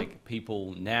mean, like,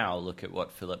 people now look at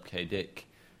what Philip K. Dick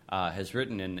has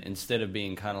written, and instead of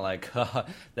being kind of like,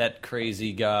 that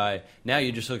crazy guy, now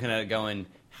you're just looking at it going,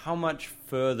 how much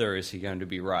further is he going to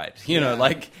be right? You know,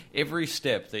 like, every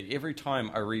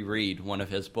time I reread one of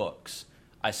his books,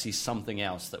 I see something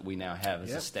else that we now have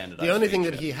as a standardized The only thing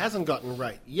feature. that he hasn't gotten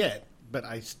right yet, but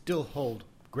I still hold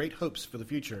great hopes for the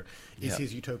future, is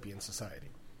his utopian society.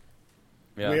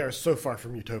 Yeah. We are so far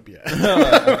from utopia.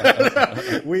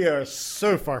 We are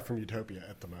so far from utopia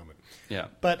at the moment. Yeah.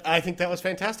 But I think that was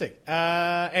fantastic.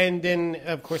 And then,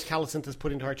 of course, Callison has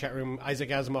put into our chat room, Isaac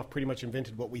Asimov pretty much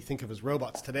invented what we think of as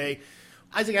robots today.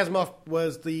 Isaac Asimov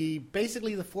was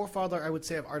basically the forefather, I would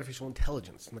say, of artificial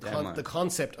intelligence, and the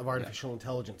concept of artificial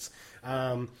intelligence.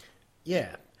 One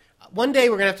day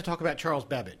we're going to have to talk about Charles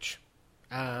Babbage.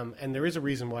 And there is a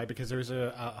reason why, because there is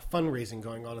a fundraising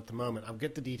going on at the moment. I'll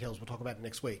get the details. We'll talk about it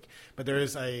next week. But there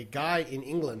is a guy in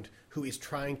England who is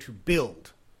trying to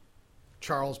build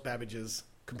Charles Babbage's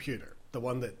computer, the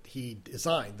one that he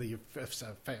designed,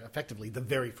 effectively the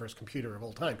very first computer of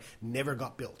all time. Never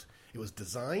got built. It was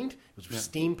designed. It was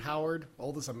steam-powered,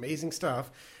 all this amazing stuff.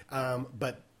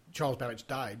 But Charles Babbage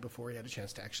died before he had a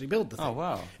chance to actually build the thing. Oh,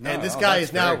 wow. And this guy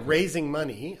is now raising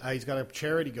money. He's got a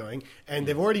charity going, and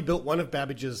they've already built one of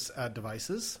Babbage's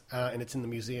devices, and it's in the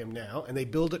museum now, and they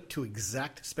build it to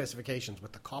exact specifications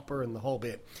with the copper and the whole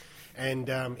bit.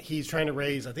 And he's trying to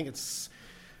raise, I think it's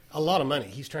a lot of money.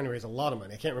 He's trying to raise a lot of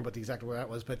money. I can't remember what the exact word that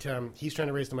was, but he's trying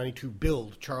to raise the money to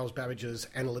build Charles Babbage's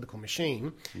analytical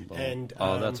machine. And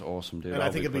that's awesome, dude. And I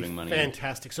think it'll be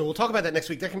fantastic. So we'll talk about that next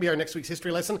week. That can be our next week's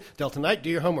history lesson. Delta Knight, do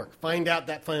your homework. Find out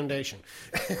that foundation.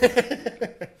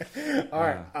 All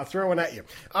right, I'll throw one at you.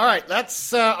 All right,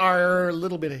 that's our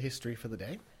little bit of history for the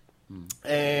day.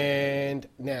 And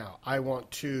now I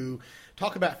want to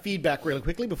talk about feedback really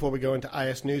quickly before we go into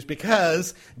IS News,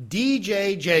 because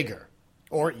DJ Jaeger,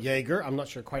 or Jaeger, I'm not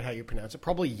sure quite how you pronounce it,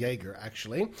 probably Jaeger,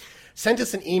 actually, sent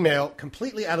us an email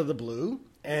completely out of the blue,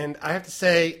 and I have to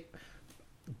say,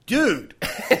 dude,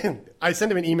 I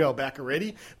sent him an email back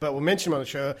already, but we'll mention him on the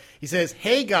show. He says,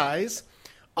 hey guys,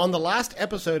 on the last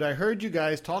episode, I heard you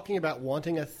guys talking about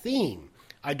wanting a theme.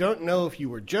 I don't know if you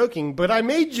were joking, but I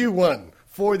made you one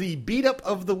for the beat up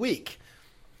of the week.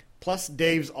 Plus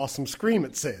Dave's awesome scream,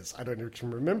 it says. I don't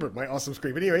even remember my awesome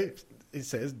scream. But anyway, it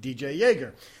says DJ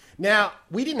Jaeger. Now,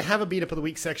 we didn't have a Beat Up of the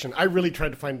Week section. I really tried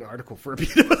to find an article for a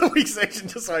Beat Up of the Week section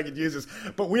just so I could use this.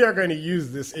 But we are going to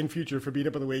use this in future for Beat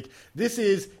Up of the Week. This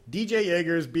is DJ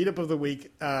Jaeger's Beat Up of the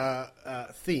Week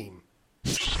theme.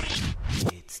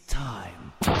 It's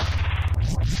time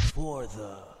for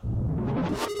the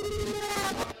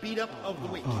Beat Up of the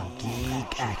Week.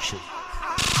 Geek Action.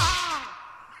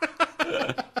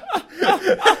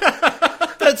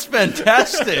 That's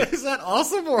fantastic. Is that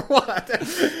awesome or what?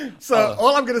 So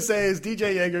all I'm going to say is,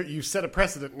 DJ Jaeger, you set a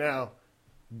precedent now.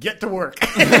 Get to work.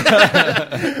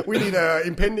 We need an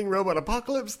impending robot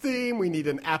apocalypse theme. We need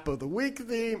an app of the week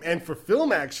theme. And for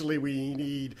film, actually, we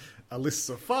need a Lists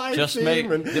of Five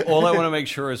theme. All I want to make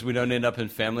sure is we don't end up in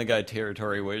Family Guy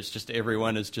territory where it's just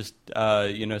everyone is just,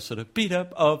 sort of beat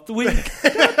up of the week.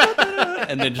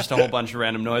 And then just a whole bunch of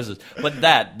random noises. But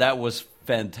that was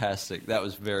fantastic. That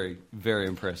was very, very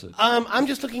impressive. I'm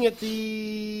just looking at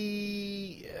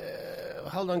the...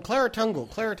 hold on. Clara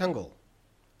Tungle.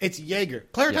 It's Jaeger.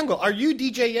 Clara Tungle, are you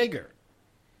DJ Jaeger?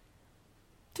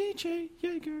 DJ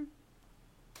Jaeger.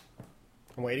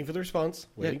 I'm waiting for the response.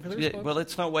 Well,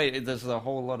 let's not wait. There's a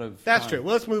whole lot of... That's true.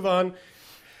 Well, let's move on.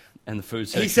 And the food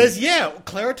section. He says,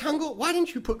 Clara Tungle. Why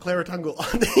didn't you put Clara Tungle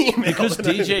on the email? Because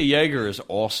DJ Jaeger is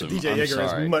awesome. DJ Jaeger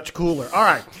is much cooler. All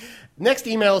right. Next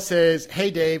email says, hey,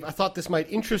 Dave, I thought this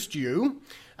might interest you.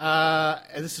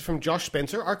 This is from Josh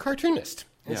Spencer, our cartoonist.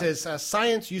 It says,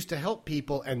 science used to help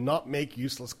people and not make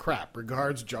useless crap.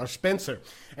 Regards, Josh Spencer.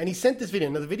 And he sent this video.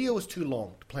 Now, the video was too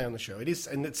long to play on the show. It is,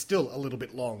 and it's still a little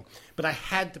bit long. But I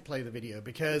had to play the video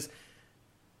because,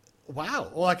 wow,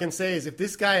 all I can say is if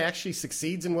this guy actually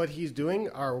succeeds in what he's doing,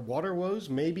 our water woes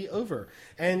may be over.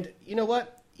 And you know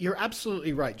what? you're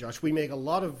absolutely right, Josh. We make a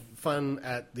lot of fun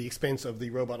at the expense of the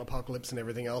robot apocalypse and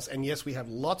everything else. And yes, we have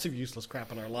lots of useless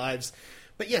crap in our lives.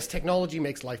 But yes, technology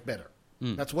makes life better.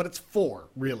 That's what it's for,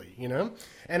 really, you know?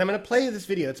 And I'm going to play this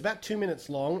video. It's about 2 minutes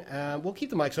long. We'll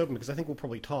keep the mics open because I think we'll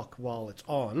probably talk while it's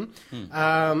on.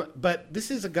 But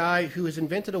this is a guy who has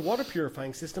invented a water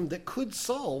purifying system that could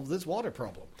solve this water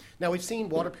problem. Now, we've seen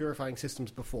water purifying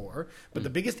systems before, but the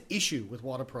biggest issue with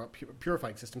water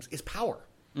purifying systems is power.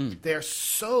 They are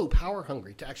so power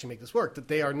hungry to actually make this work that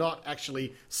they are not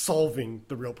actually solving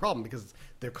the real problem because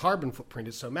their carbon footprint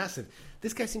is so massive.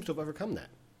 This guy seems to have overcome that.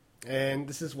 And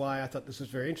this is why I thought this was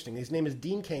very interesting. His name is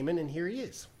Dean Kamen, and here he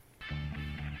is.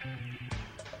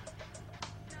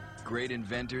 Great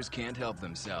inventors can't help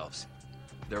themselves.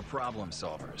 They're problem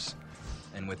solvers.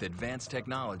 And with advanced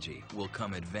technology will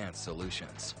come advanced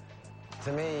solutions.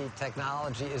 To me,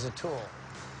 technology is a tool.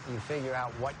 You figure out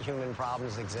what human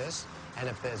problems exist, and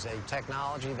if there's a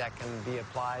technology that can be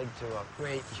applied to a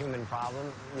great human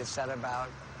problem, you set about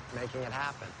making it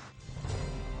happen.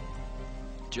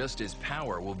 Just as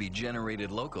power will be generated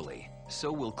locally,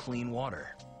 so will clean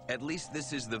water. At least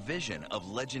this is the vision of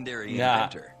legendary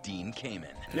inventor Dean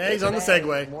Kamen. Yeah, he's on the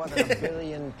Segway. More than 1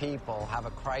 billion people have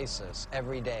a crisis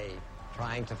every day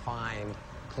trying to find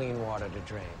clean water to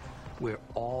drink. We're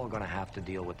all going to have to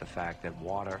deal with the fact that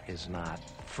water is not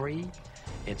free,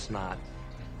 it's not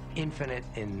infinite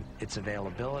in its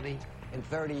availability. In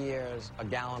 30 years, a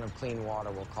gallon of clean water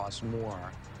will cost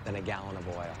more than a gallon of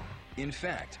oil. In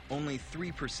fact, only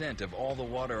 3% of all the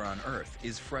water on Earth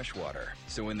is fresh water.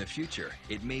 So in the future,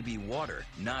 it may be water,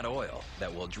 not oil,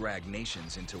 that will drag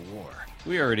nations into war.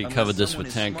 We already Unless covered this someone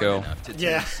with is Tanko. smart enough to turn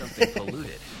Yeah. something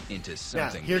polluted into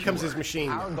something Here comes pure. his machine.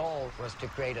 Our goal was to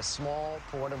create a small,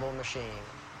 portable machine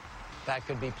that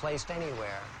could be placed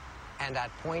anywhere and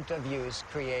at point of use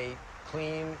create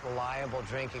clean, reliable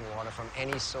drinking water from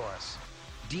any source.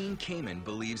 Dean Kamen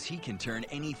believes he can turn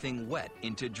anything wet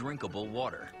into drinkable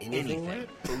water. Anything wet?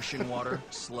 Ocean water,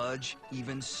 sludge,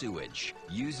 even sewage.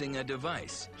 Using a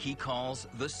device he calls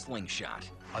the Slingshot.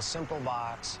 A simple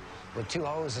box with 2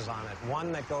 hoses on it,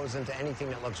 one that goes into anything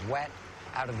that looks wet.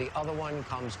 Out of the other one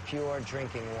comes pure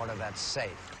drinking water that's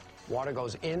safe. Water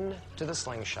goes into the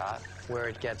Slingshot where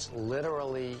it gets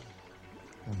literally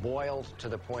boiled to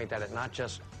the point that it not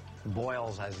just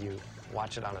boils as you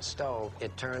watch it on a stove,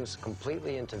 it turns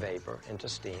completely into vapor, into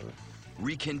steam.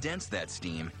 Recondense that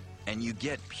steam, and you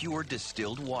get pure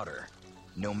distilled water,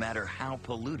 no matter how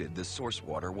polluted the source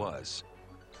water was.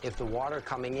 If the water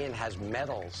coming in has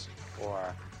metals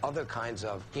or other kinds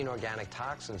of inorganic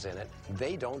toxins in it,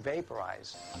 they don't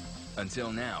vaporize.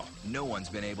 Until now, no one's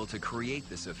been able to create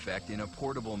this effect in a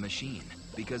portable machine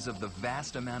because of the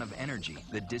vast amount of energy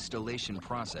the distillation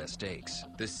process takes.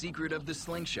 The secret of the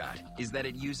Slingshot is that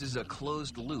it uses a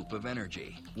closed loop of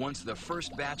energy. Once the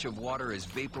first batch of water is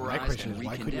vaporized question and is,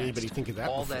 why couldn't anybody think of recondensed, that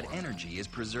all before? that energy is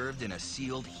preserved in a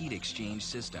sealed heat exchange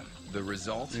system. The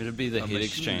result? It'd be the a heat machine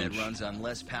exchange. that runs on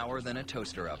less power than a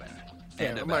toaster oven. Yeah,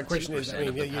 And my about question is, 2% I mean,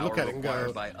 of the you look power at it and go,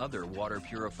 required by other water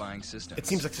purifying systems. It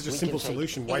seems like such a We simple can take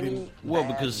solution. Why any didn't... Well,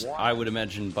 bad because water I would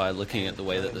imagine by looking at the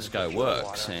way that this guy pure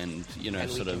works water, and, you know, and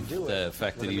we sort can of do the it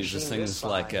fact that with he a uses machine things this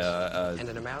like size and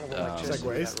an amount of electricity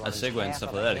Segways. that a runs Segway and half stuff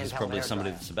of like a that, he's handheld probably hair somebody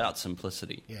dryer. that's about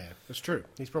simplicity. Yeah, that's true.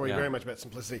 He's probably Yeah. very much about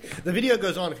simplicity. The video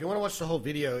goes on. If you want to watch the whole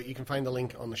video, you can find the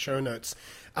link on the show notes.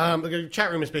 The chat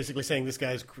room is basically saying this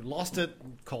guy's lost it,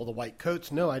 call the white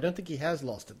coats. No, I don't think he has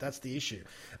lost it. That's the issue.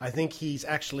 I think he's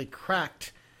actually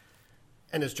cracked,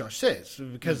 and as Josh says,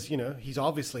 because, you know, he's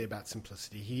obviously about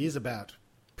simplicity. He is about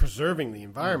preserving the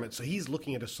environment. So he's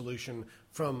looking at a solution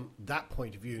from that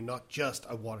point of view, not just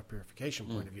a water purification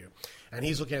point of view. And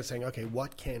he's looking at it saying, okay,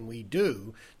 what can we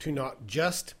do to not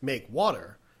just make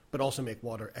water, but also make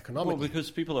water economically? Well,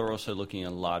 because people are also looking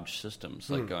at large systems,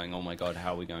 like going, oh my God,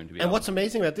 how are we going to be And able what's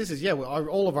amazing about this is,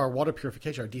 all of our water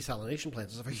purification, our desalination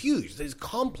plants are huge. There's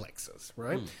complexes,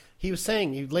 right? He was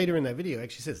saying, later in that video,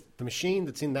 actually says, the machine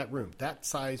that's in that room, that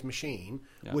size machine,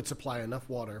 would supply enough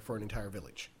water for an entire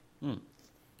village.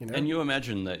 You know? And you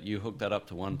imagine that you hook that up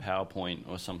to one PowerPoint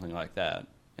or something like that,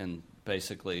 and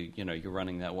basically, you know, you're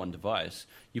running that one device.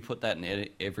 You put that in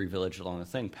every village along the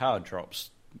thing, power drops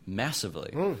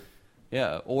massively.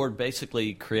 Yeah, or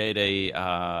basically create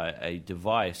a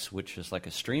device which is like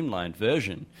a streamlined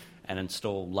version and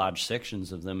install large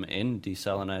sections of them in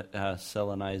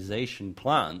desalinization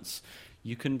plants.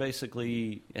 You can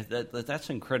basically that's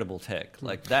incredible tech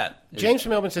like that. James from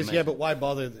Melbourne says, amazing. yeah, but why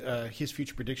bother? His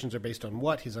future predictions are based on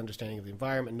what? His understanding of the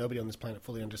environment. Nobody on this planet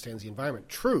fully understands the environment.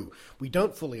 True, we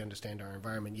don't fully understand our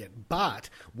environment yet,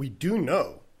 but we do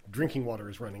know drinking water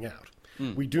is running out.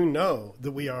 We do know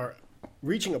that we are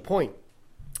reaching a point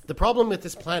The problem with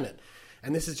this planet,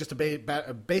 and this is just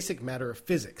a basic matter of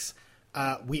physics,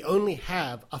 we only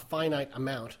have a finite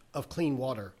amount of clean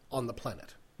water on the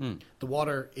planet. The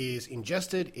water is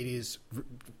ingested, it is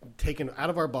taken out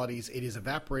of our bodies, it is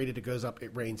evaporated, it goes up,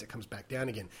 it rains, it comes back down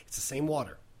again. It's the same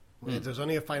water. There's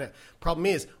only a finite. Problem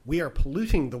is, we are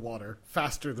polluting the water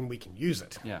faster than we can use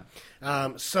it. Yeah.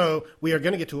 So we are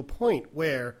going to get to a point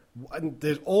where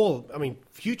there's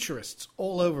futurists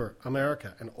all over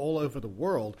America and all over the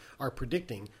world are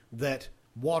predicting that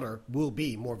water will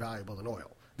be more valuable than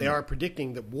oil. They are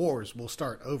predicting that wars will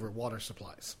start over water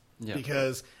supplies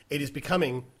because it is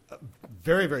becoming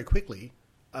very, very quickly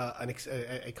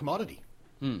a commodity.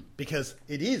 Because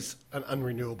it is an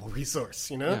unrenewable resource,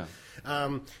 you know?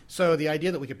 Yeah. So the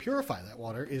idea that we could purify that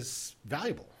water is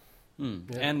valuable.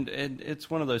 Yeah. And it's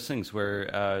one of those things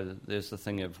where there's the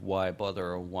thing of why bother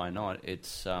or why not.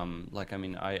 It's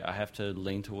I have to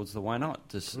lean towards the why not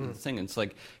this thing. It's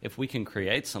like if we can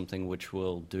create something which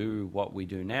will do what we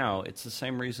do now, it's the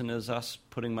same reason as us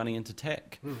putting money into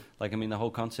tech. The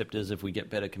whole concept is if we get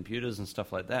better computers and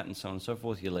stuff like that and so on and so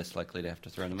forth, you're less likely to have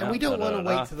to throw them out. And we don't want to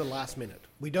wait to the last minute.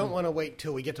 We don't want to wait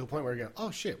till we get to a point where we go,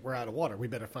 oh shit, we're out of water. We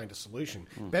better find a solution.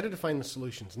 Better to find the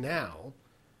solutions now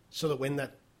so that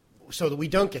we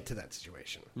don't get to that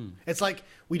situation. It's like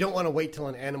we don't want to wait till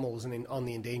an animal is on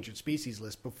the endangered species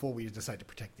list before we decide to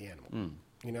protect the animal.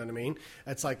 You know what I mean?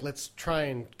 It's like, let's try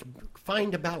and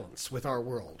find a balance with our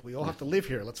world. We all have to live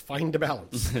here. Let's find a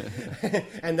balance.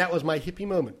 And that was my hippie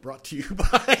moment, brought to you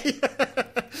by...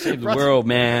 Save the world,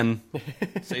 man.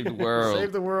 Save the world.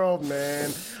 Save the world,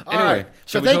 man. All Anyway, right.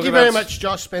 So shall we thank talk you very about much,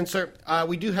 Josh Spencer.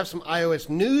 We do have some iOS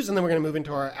news, and then we're going to move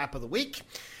into our app of the week.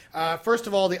 First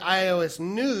of all, the iOS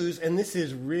news, and this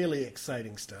is really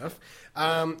exciting stuff.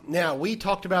 Now, we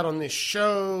talked about on this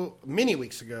show many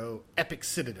weeks ago, Epic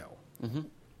Citadel,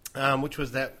 which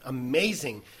was that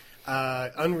amazing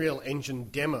Unreal Engine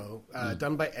demo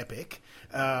done by Epic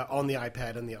on the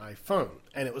iPad and the iPhone,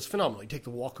 and it was phenomenal. You take the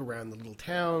walk around the little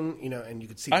town, and you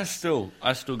could see. I still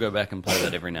go back and play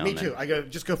that every now and then. Me too. I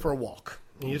just go for a walk.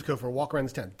 And you just go for a walk around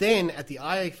this town. Then at the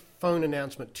iPhone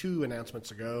announcement 2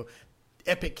 announcements ago,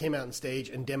 Epic came out on stage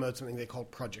and demoed something they called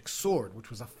Project Sword,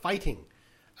 which was a fighting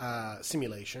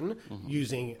simulation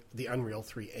using the Unreal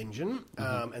 3 engine.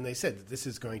 And they said that this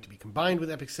is going to be combined with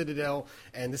Epic Citadel,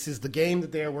 and this is the game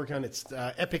that they are working on. It's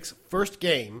Epic's first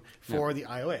game for the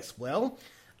iOS. Well,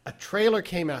 a trailer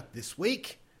came out this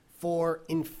week for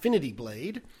Infinity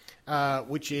Blade,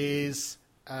 which is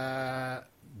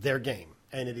their game.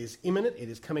 And it is imminent. It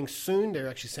is coming soon. They're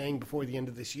actually saying before the end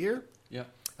of this year. Yeah.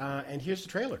 And here's the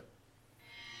trailer.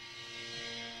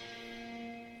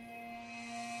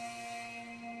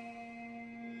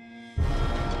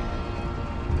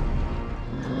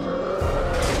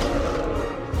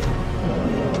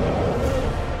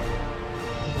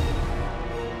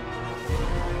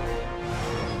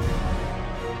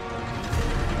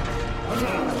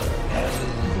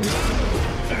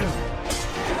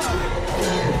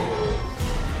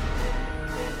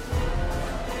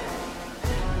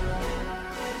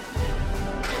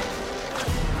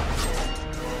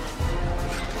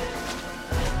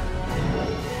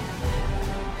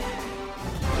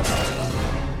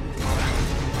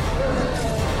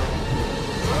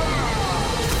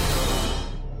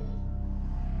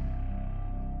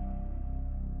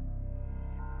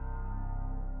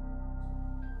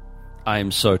 I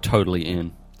am so totally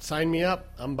in. Sign me up.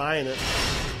 I'm buying it.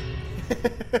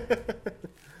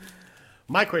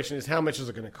 My question is, how much is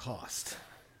it going to cost?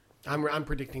 I'm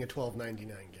predicting a $12.99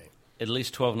 game. At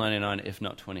least $12.99, if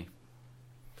not $20.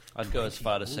 I'd go as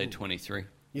far to say $23.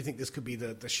 You think this could be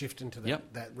the shift into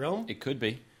that realm? It could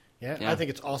be. Yeah, I think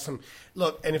it's awesome.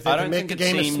 Look, and if they can make the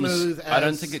game as smooth as... I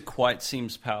don't think it quite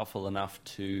seems powerful enough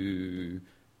to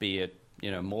be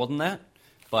more than that.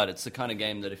 But it's the kind of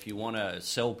game that if you want to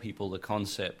sell people the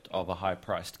concept of a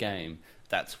high-priced game,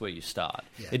 that's where you start.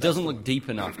 Yeah, it doesn't look deep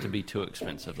enough to be too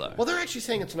expensive, though. Well, they're actually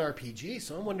saying it's an RPG,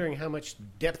 so I'm wondering how much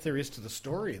depth there is to the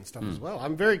story and stuff as well.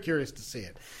 I'm very curious to see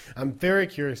it. I'm very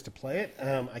curious to play it.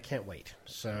 I can't wait.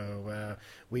 So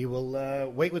we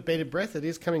will wait with bated breath. It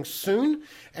is coming soon,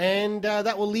 and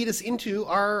that will lead us into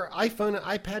our iPhone and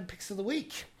iPad picks of the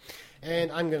week.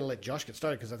 And I'm going to let Josh get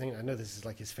started because I know this is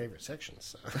like his favorite section.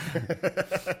 So.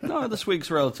 No, this week's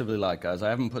relatively light, guys. I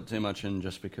haven't put too much in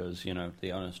just because,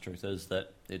 the honest truth is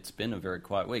that it's been a very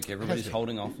quiet week. Everybody's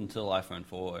holding off until iPhone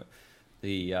 4.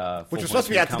 Which was supposed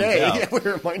to be out today. Yeah, we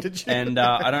reminded you. And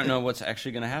I don't know what's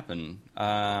actually going to happen.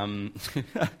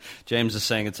 James is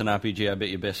saying it's an RPG. I bet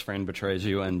your best friend betrays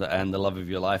you and the love of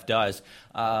your life dies.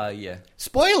 Yeah.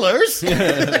 Spoilers!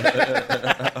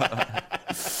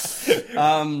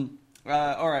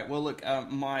 All right. Well, look,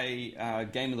 my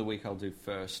game of the week I'll do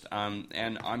first, and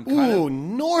I'm kind Ooh,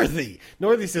 Northy!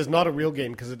 Northy says not a real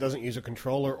game because it doesn't use a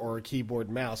controller or a keyboard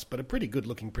mouse, but a pretty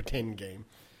good-looking pretend game.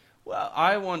 Well,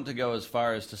 I want to go as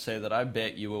far as to say that I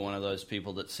bet you were one of those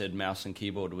people that said mouse and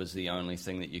keyboard was the only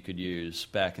thing that you could use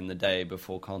back in the day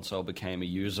before console became a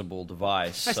usable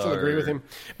device. I still agree with him.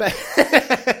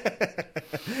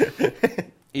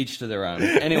 Each to their own.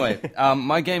 Anyway,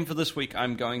 my game for this week,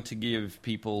 I'm going to give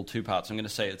people two parts. I'm going to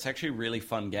say it's actually a really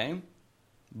fun game,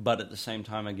 but at the same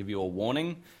time I give you a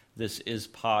warning. This is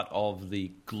part of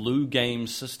the glue game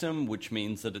system, which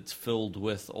means that it's filled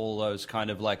with all those kind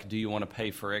of like, do you want to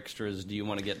pay for extras? Do you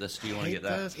want to get this? Do you want to get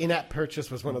that? In-app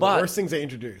purchase was one of the worst things they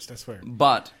introduced, I swear.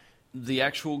 But the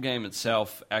actual game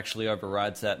itself actually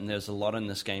overrides that, and there's a lot in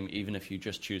this game, even if you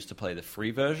just choose to play the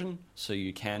free version, so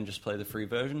you can just play the free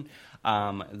version.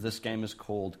 This game is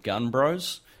called Gun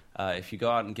Bros. If you go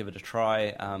out and give it a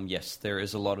try, yes, there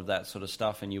is a lot of that sort of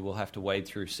stuff, and you will have to wade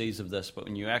through seas of this, but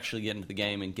when you actually get into the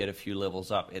game and get a few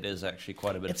levels up, it is actually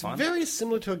quite a bit of fun. It's very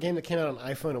similar to a game that came out on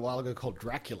iPhone a while ago called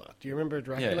Dracula. Do you remember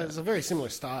Dracula? Yeah. It's a very similar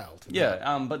style to that.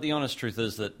 Yeah, but the honest truth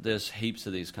is that there's heaps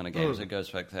of these kind of games. It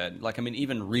goes back to that. Like, I mean,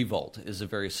 even Revolt is a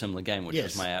very similar game, which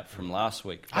was my app from last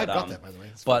week. I got that, by the way.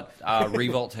 But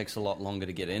Revolt takes a lot longer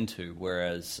to get into,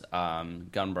 whereas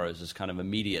Gun Bros is kind of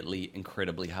immediately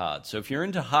incredibly hard. So if you're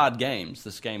into hard games,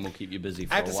 this game will keep you busy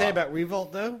for a while. I have to say about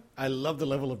Revolt, though, I love the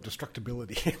level of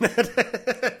destructibility in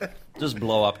it. Just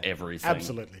blow up everything.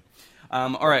 Absolutely.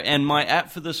 All right, and my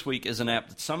app for this week is an app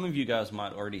that some of you guys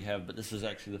might already have, but this is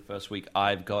actually the first week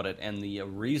I've got it, and the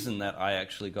reason that I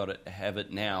actually have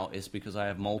it now is because I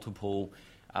have multiple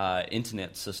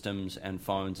internet systems and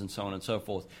phones and so on and so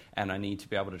forth, and I need to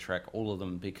be able to track all of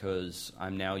them because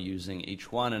I'm now using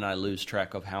each one and I lose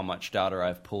track of how much data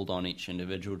I've pulled on each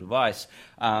individual device.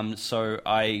 So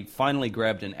I finally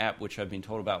grabbed an app which I've been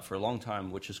told about for a long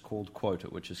time, which is called Quota,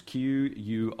 which is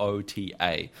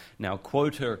Quota. Now,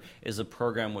 Quota is a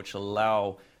program which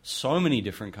allows so many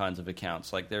different kinds of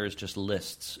accounts. Like, there is just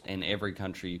lists in every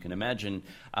country you can imagine.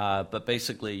 But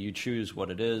basically, you choose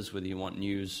what it is, whether you want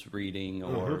news, reading,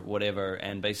 or whatever,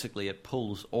 and basically it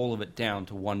pulls all of it down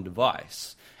to one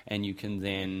device. And you can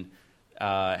then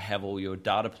have all your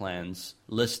data plans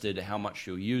listed, how much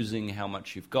you're using, how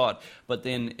much you've got. But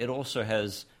then it also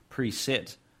has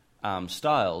preset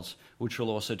styles, which will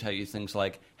also tell you things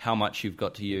like how much you've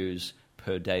got to use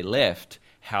per day left,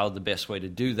 how the best way to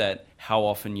do that, how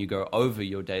often you go over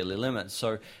your daily limit.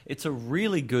 So it's a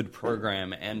really good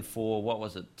program, and for, what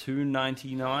was it,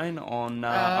 $2.99 on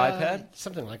iPad?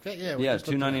 Something like that, yeah. Yeah,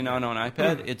 $2.99 on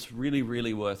iPad. It's really,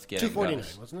 really worth getting.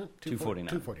 $2.49, wasn't it? $2.49.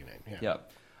 $2.49, yeah.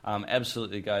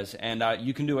 Absolutely, guys. And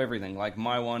you can do everything. Like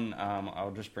my one,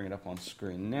 I'll just bring it up on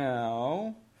screen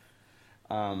now.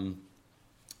 My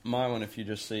one, if you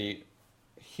just see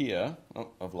here, oh,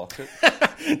 I've locked it.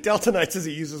 Delta Knight says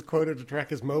he uses Quota to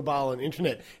track his mobile and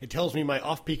internet. It tells me my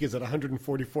off-peak is at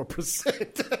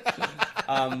 144%.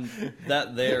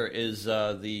 That there is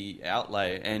the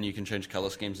outlay, and you can change color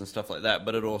schemes and stuff like that,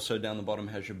 but it also down the bottom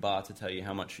has your bar to tell you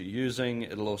how much you're using.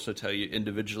 It'll also tell you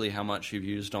individually how much you've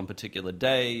used on particular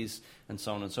days, and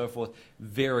so on and so forth.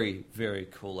 Very, very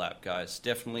cool app, guys.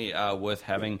 Definitely worth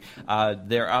having.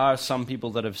 There are some people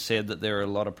that have said that there are a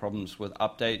lot of problems with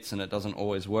updates, and it doesn't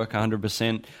always work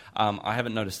 100%. I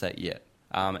haven't noticed that yet,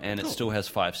 and it still has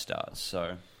 5 stars,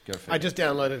 so go for it. I just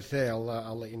downloaded it today.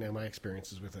 I'll let you know my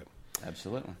experiences with it.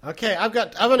 Absolutely. Okay, I've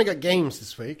only got games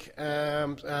this week.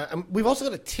 We've also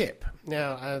got a tip.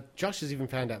 Now, Josh has even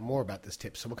found out more about this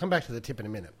tip, so we'll come back to the tip in a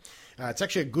minute. It's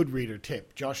actually a Goodreader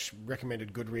tip. Josh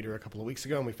recommended Goodreader a couple of weeks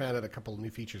ago, and we found out a couple of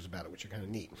new features about it, which are kind of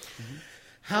neat. Mm-hmm.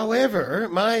 However,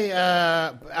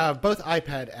 my both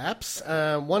iPad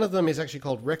apps, one of them is actually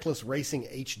called Reckless Racing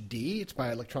HD. It's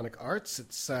by Electronic Arts.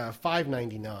 It's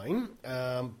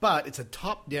 $5.99, but it's a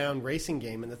top-down racing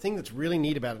game. And the thing that's really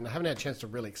neat about it, and I haven't had a chance to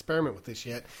really experiment with this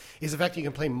yet, is the fact that you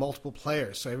can play multiple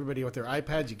players. So everybody with their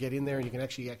iPads, you get in there and you can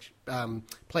actually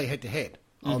play head-to-head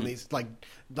on these like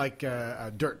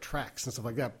dirt tracks and stuff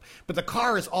like that. But the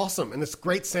car is awesome, and it's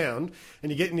great sound,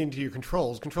 and you get into your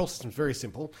controls. Control system's very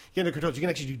simple. You get into controls, you can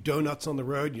actually do donuts on the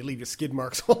road, you leave your skid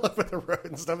marks all over the road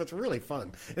and stuff. It's really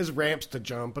fun. There's ramps to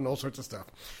jump and all sorts of stuff.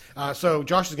 So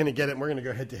Josh is going to get it, and we're going to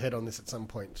go head-to-head on this at some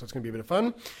point. So it's going to be a bit of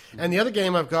fun. And the other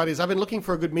game I've got is I've been looking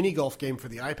for a good mini-golf game for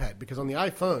the iPad, because on the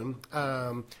iPhone,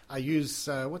 I use,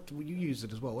 what you use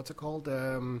it as well. What's it called?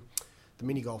 The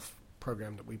mini-golf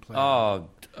program that we play. Oh,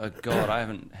 God, I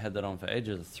haven't had that on for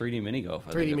ages. 3D Mini Golf.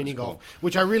 3D Mini Golf,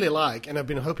 which I really like, and I've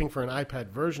been hoping for an iPad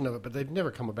version of it, but they've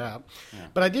never come about. Yeah.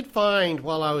 But I did find,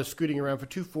 while I was scooting around for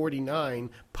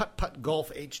 $2.49, Putt Putt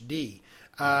Golf HD.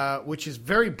 which is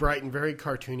very bright and very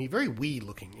cartoony, very Wii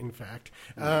looking, in fact.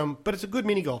 But it's a good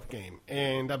mini golf game,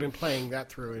 and I've been playing that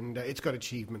through, and it's got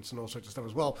achievements and all sorts of stuff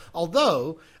as well.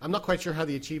 Although I'm not quite sure how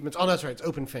the achievements. Oh, that's right, it's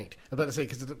Open Feint. I was about to say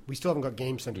because we still haven't got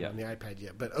Game Center on the iPad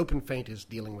yet, but Open Feint is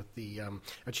dealing with the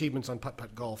achievements on Putt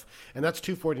Putt Golf, and that's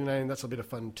 $2.49, and that's a bit of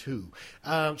fun too.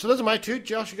 So those are my two.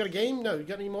 Josh, you got a game? No, you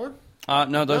got any more?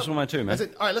 No, those were my two, man.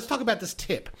 All right, let's talk about this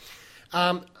tip.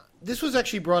 This was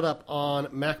actually brought up on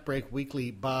MacBreak Weekly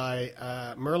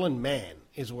by Merlin Mann,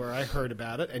 is where I heard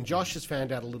about it, and Josh has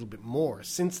found out a little bit more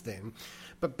since then.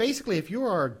 But basically, if you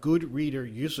are a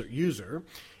Goodreader user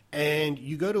and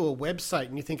you go to a website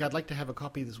and you think, I'd like to have a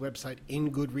copy of this website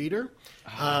in Goodreader,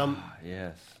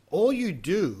 Yes. all you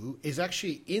do is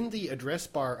actually in the address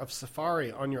bar of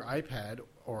Safari on your iPad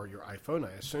or your iPhone,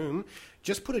 I assume,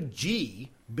 just put a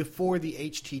G before the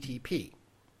HTTP.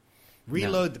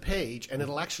 Reload the page, and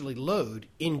it'll actually load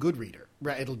in Goodreader.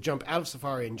 Right, it'll jump out of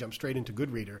Safari and jump straight into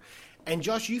Goodreader. And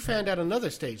Josh, you found out another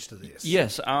stage to this.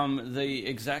 Yes, the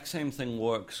exact same thing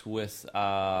works with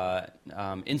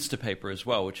Instapaper as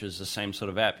well, which is the same sort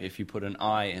of app. If you put an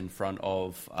I in front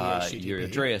of your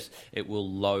address, it will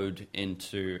load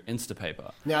into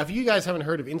Instapaper. Now, if you guys haven't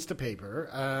heard of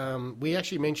Instapaper, we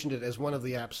actually mentioned it as one of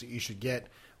the apps that you should get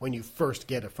when you first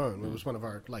get a phone. It was one of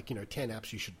our 10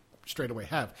 apps you should straight away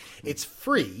have. It's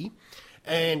free,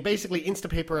 and basically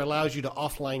Instapaper allows you to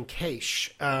offline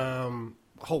cache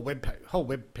whole web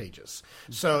pages.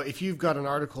 So if you've got an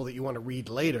article that you want to read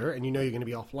later and you know you're going to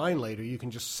be offline later, you can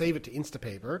just save it to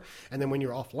Instapaper, and then when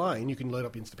you're offline, you can load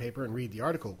up Instapaper and read the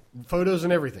article. Photos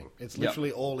and everything. It's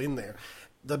literally all in there.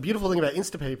 The beautiful thing about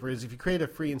Instapaper is if you create a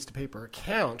free Instapaper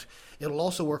account, it'll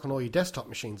also work on all your desktop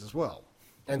machines as well.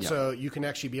 And so you can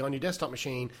actually be on your desktop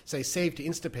machine, say save to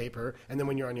Instapaper, and then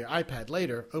when you're on your iPad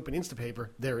later, open Instapaper,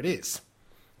 there it is.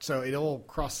 So it all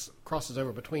crosses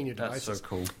over between your devices. That's so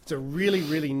cool. It's a really,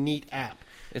 really neat app.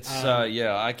 It's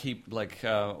I keep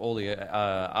all the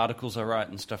articles I write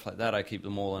and stuff like that. I keep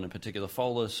them all in a particular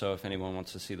folder. So if anyone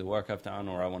wants to see the work I've done,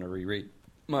 or I want to reread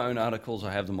my own articles,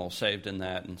 I have them all saved in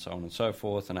that, and so on and so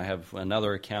forth. And I have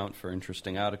another account for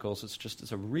interesting articles.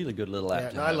 It's a really good little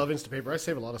app. I love Instapaper. I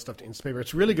save a lot of stuff to Instapaper.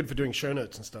 It's really good for doing show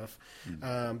notes and stuff,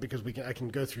 because I can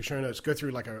go through show notes, go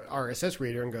through like a RSS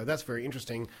reader, and go, that's very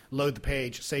interesting. Load the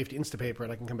page, save to Instapaper,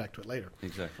 and I can come back to it later.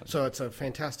 Exactly. So it's a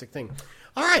fantastic thing.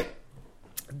 All right.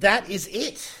 That is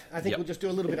it. I think we'll just do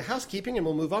a little bit of housekeeping and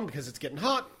we'll move on because it's getting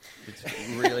hot. It's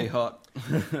really hot.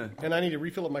 And I need to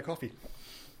refill up my coffee.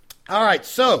 All right,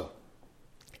 so,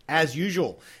 as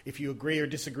usual, if you agree or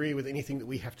disagree with anything that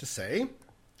we have to say...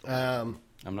 I'm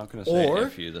not going to say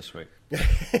F you this week.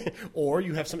 Or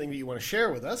you have something that you want to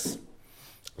share with us,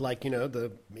 like,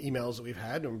 the emails that we've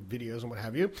had or videos and what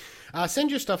have you,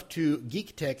 send your stuff to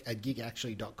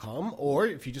geektech@geekactually.com, or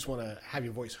if you just want to have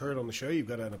your voice heard on the show, you've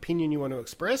got an opinion you want to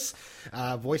express,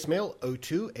 voicemail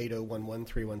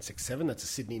 02-8011-3167, that's a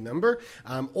Sydney number,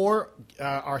 or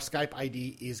our Skype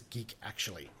ID is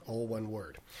geekactually, all one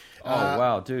word. Oh,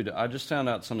 wow, dude, I just found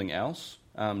out something else.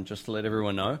 Just to let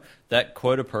everyone know, that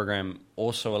quota program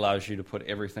also allows you to put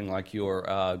everything like your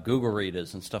Google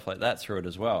readers and stuff like that through it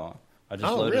as well. I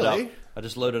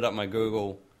just loaded up my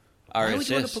Google RSS. Why would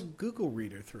you want to put Google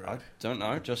Reader through it? I don't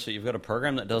know. Just so you've got a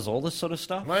program that does all this sort of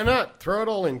stuff. Why not? Throw it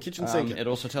all in, kitchen sink. It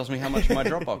also tells me how much my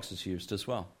Dropbox is used as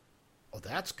well. Oh,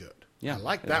 that's good. Yeah, I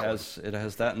like that one. It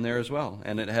has that in there as well.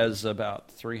 And it has about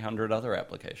 300 other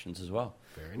applications as well.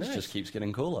 Very nice. It just keeps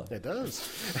getting cooler. It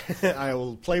does. I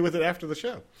will play with it after the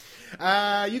show.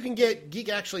 You can get Geek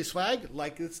Actually swag,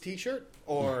 like this T-shirt,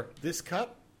 or this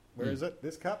cup. Where is it?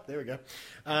 This cup? There we go.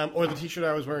 Or the T-shirt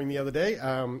I was wearing the other day.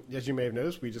 As you may have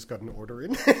noticed, we just got an order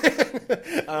in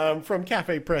from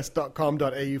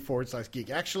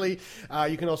cafepress.com.au/geekactually.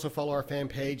 You can also follow our fan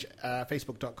page,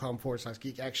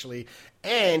 facebook.com/geekactually.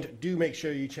 And do make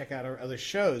sure you check out our other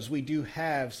shows. We do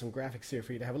have some graphics here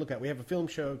for you to have a look at. We have a film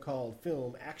show called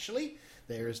Film Actually.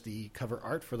 There's the cover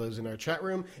art for those in our chat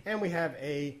room. And we have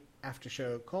a after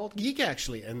show called Geek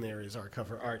Actually, and there is our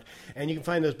cover art. And you can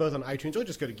find those both on iTunes, or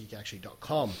just go to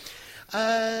geekactually.com.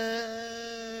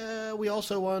 We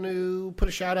also want to put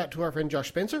a shout out to our friend Josh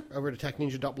Spencer over at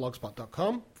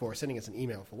attackninja.blogspot.com for sending us an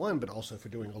email for one, but also for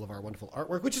doing all of our wonderful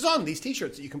artwork, which is on these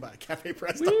t-shirts that you can buy at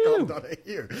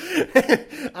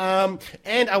cafepress.com.au.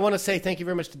 And I want to say thank you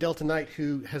very much to Delta Knight,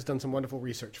 who has done some wonderful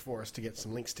research for us to get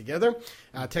some links together.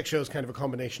 Tech Show is kind of a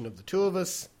combination of the two of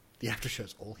us. The after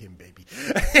show's all him, baby.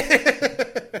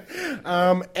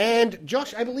 And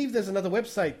Josh, I believe there's another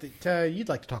website that you'd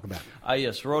like to talk about.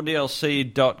 Yes,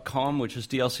 rawdlc.com, which is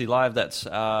DLC Live. That's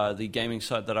the gaming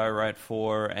site that I write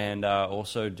for, and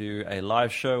also do a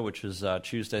live show, which is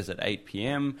Tuesdays at 8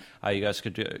 p.m. You guys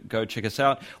could go check us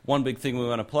out. One big thing we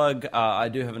want to plug, I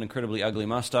do have an incredibly ugly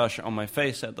mustache on my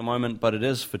face at the moment, but it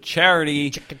is for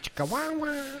charity.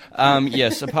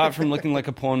 Yes, apart from looking like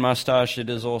a porn mustache, it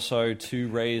is also to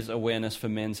raise awareness for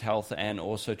men's health and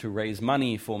also to raise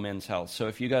money for men's health. So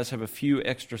if you guys have a few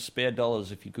extra spare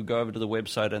dollars, if you could go over to the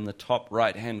website in the top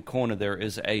right-hand corner, there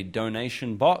is a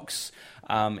donation box.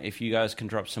 If you guys can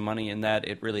drop some money in that,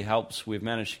 it really helps. We've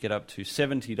managed to get up to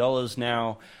 $70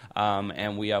 now,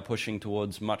 and we are pushing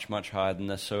towards much, much higher than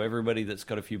this. So everybody that's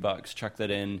got a few bucks, chuck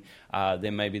that in.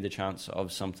 There may be the chance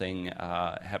of something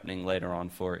happening later on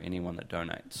for anyone that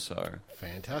donates. So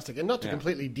fantastic. And not to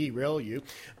completely derail you,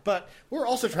 but we're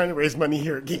also trying to raise money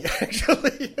here at Geek,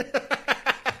 actually.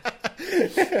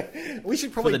 We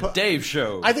should probably for the Dave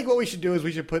Show. I think what we should do is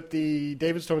we should put the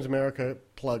David Storms America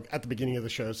plug at the beginning of the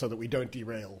show so that we don't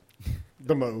derail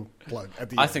the Mo plug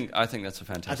at the end. I think that's a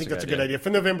fantastic idea. I think that's a good idea.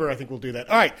 For November, I think we'll do that.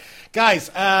 All right,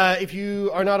 guys, if you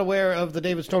are not aware of the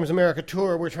David Storms America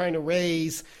tour, we're trying to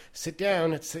raise, sit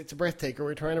down, it's a breathtaker.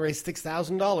 We're trying to raise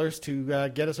 $6,000 to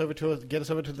get us over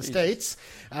to the States.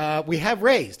 We have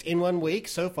raised in 1 week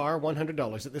so far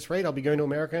 $100. At this rate, I'll be going to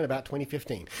America in about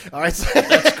 2015. All right, so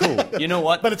that's cool. You know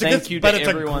what? But it's Thank you to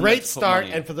everyone. It's a great start,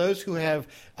 and for those who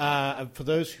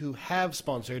have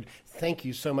sponsored, thank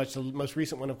you so much. The most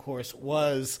recent one, of course,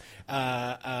 was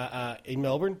in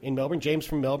Melbourne. James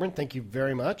from Melbourne, thank you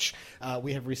very much.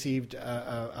 We have received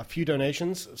a few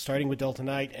donations, starting with Delta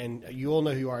Knight, and you all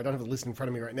know who you are. I don't have the list in front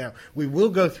of me right now. We will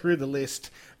go through the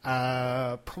list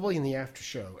probably in the after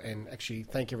show, and actually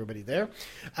thank everybody there.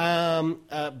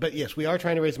 But yes, we are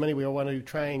trying to raise money. We want to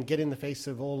try and get in the face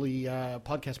of all the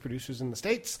podcast producers in the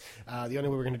States. The only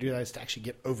way we're going to do that is to actually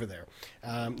get over there.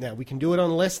 Now, we can do it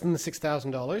on less than the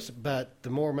 $6,000, but the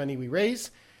more money we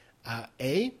raise,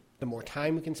 A, the more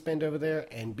time we can spend over there,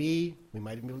 and B, we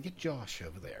might even be able to get Josh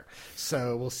over there.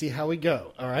 So we'll see how we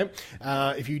go, all right?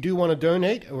 If you do want to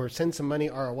donate or send some money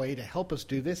our way to help us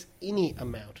do this, any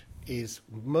amount is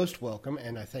most welcome,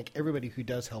 and I thank everybody who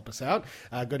does help us out.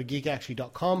 Go to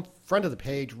geekactually.com, front of the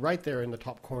page, right there in the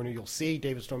top corner, you'll see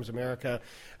David Storms America,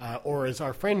 or as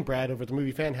our friend Brad over at the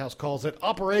Movie Fan House calls it,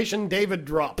 Operation David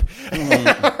Drop.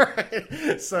 Mm-hmm. All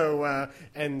right. So,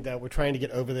 we're trying to get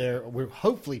over there. We're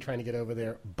hopefully trying to get over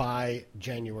there by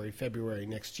January, February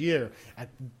next year. At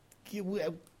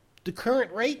the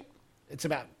current rate, it's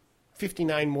about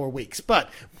 59 more weeks, but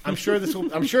I'm sure this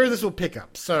will pick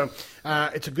up. So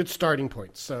it's a good starting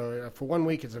point. So for 1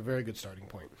 week, it's a very good starting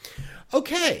point.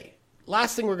 Okay.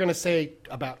 Last thing we're going to say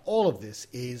about all of this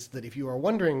is that if you are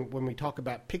wondering, when we talk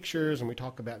about pictures and we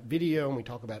talk about video and we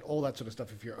talk about all that sort of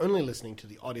stuff, if you're only listening to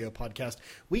the audio podcast,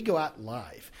 we go out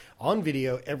live on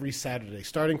video every Saturday,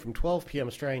 starting from 12 p.m.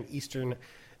 Australian Eastern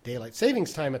Daylight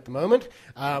Savings Time at the moment,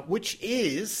 which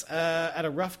is, at a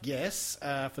rough guess,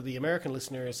 for the American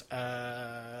listeners,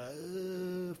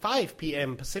 5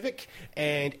 p.m. Pacific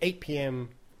and 8 p.m.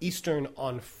 Eastern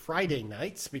on Friday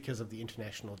nights because of the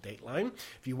international dateline.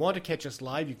 If you want to catch us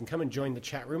live, you can come and join the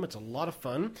chat room. It's a lot of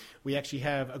fun. We actually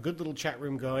have a good little chat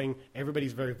room going.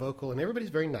 Everybody's very vocal, and everybody's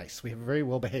very nice. We have a very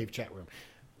well-behaved chat room.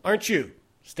 Aren't you?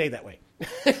 Stay that way.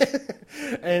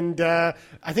 And I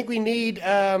think we need...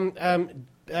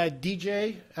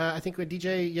 DJ, I think with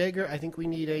DJ Yeager, I think we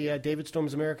need a David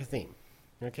Storms America theme.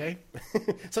 Okay?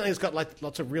 Something that's got like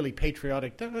lots of really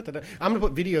patriotic... I'm going to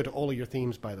put video to all of your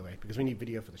themes, by the way, because we need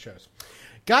video for the shows.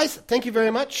 Guys, thank you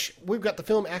very much. We've got the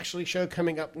Film Actually show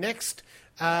coming up next.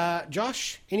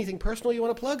 Josh, anything personal you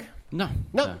want to plug? No.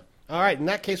 All right, in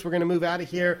that case, we're going to move out of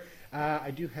here.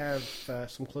 I do have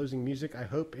some closing music, I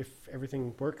hope, if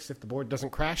everything works, if the board doesn't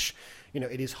crash. You know,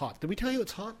 it is hot. Did we tell you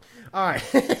it's hot? All right.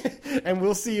 And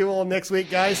we'll see you all next week,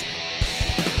 guys.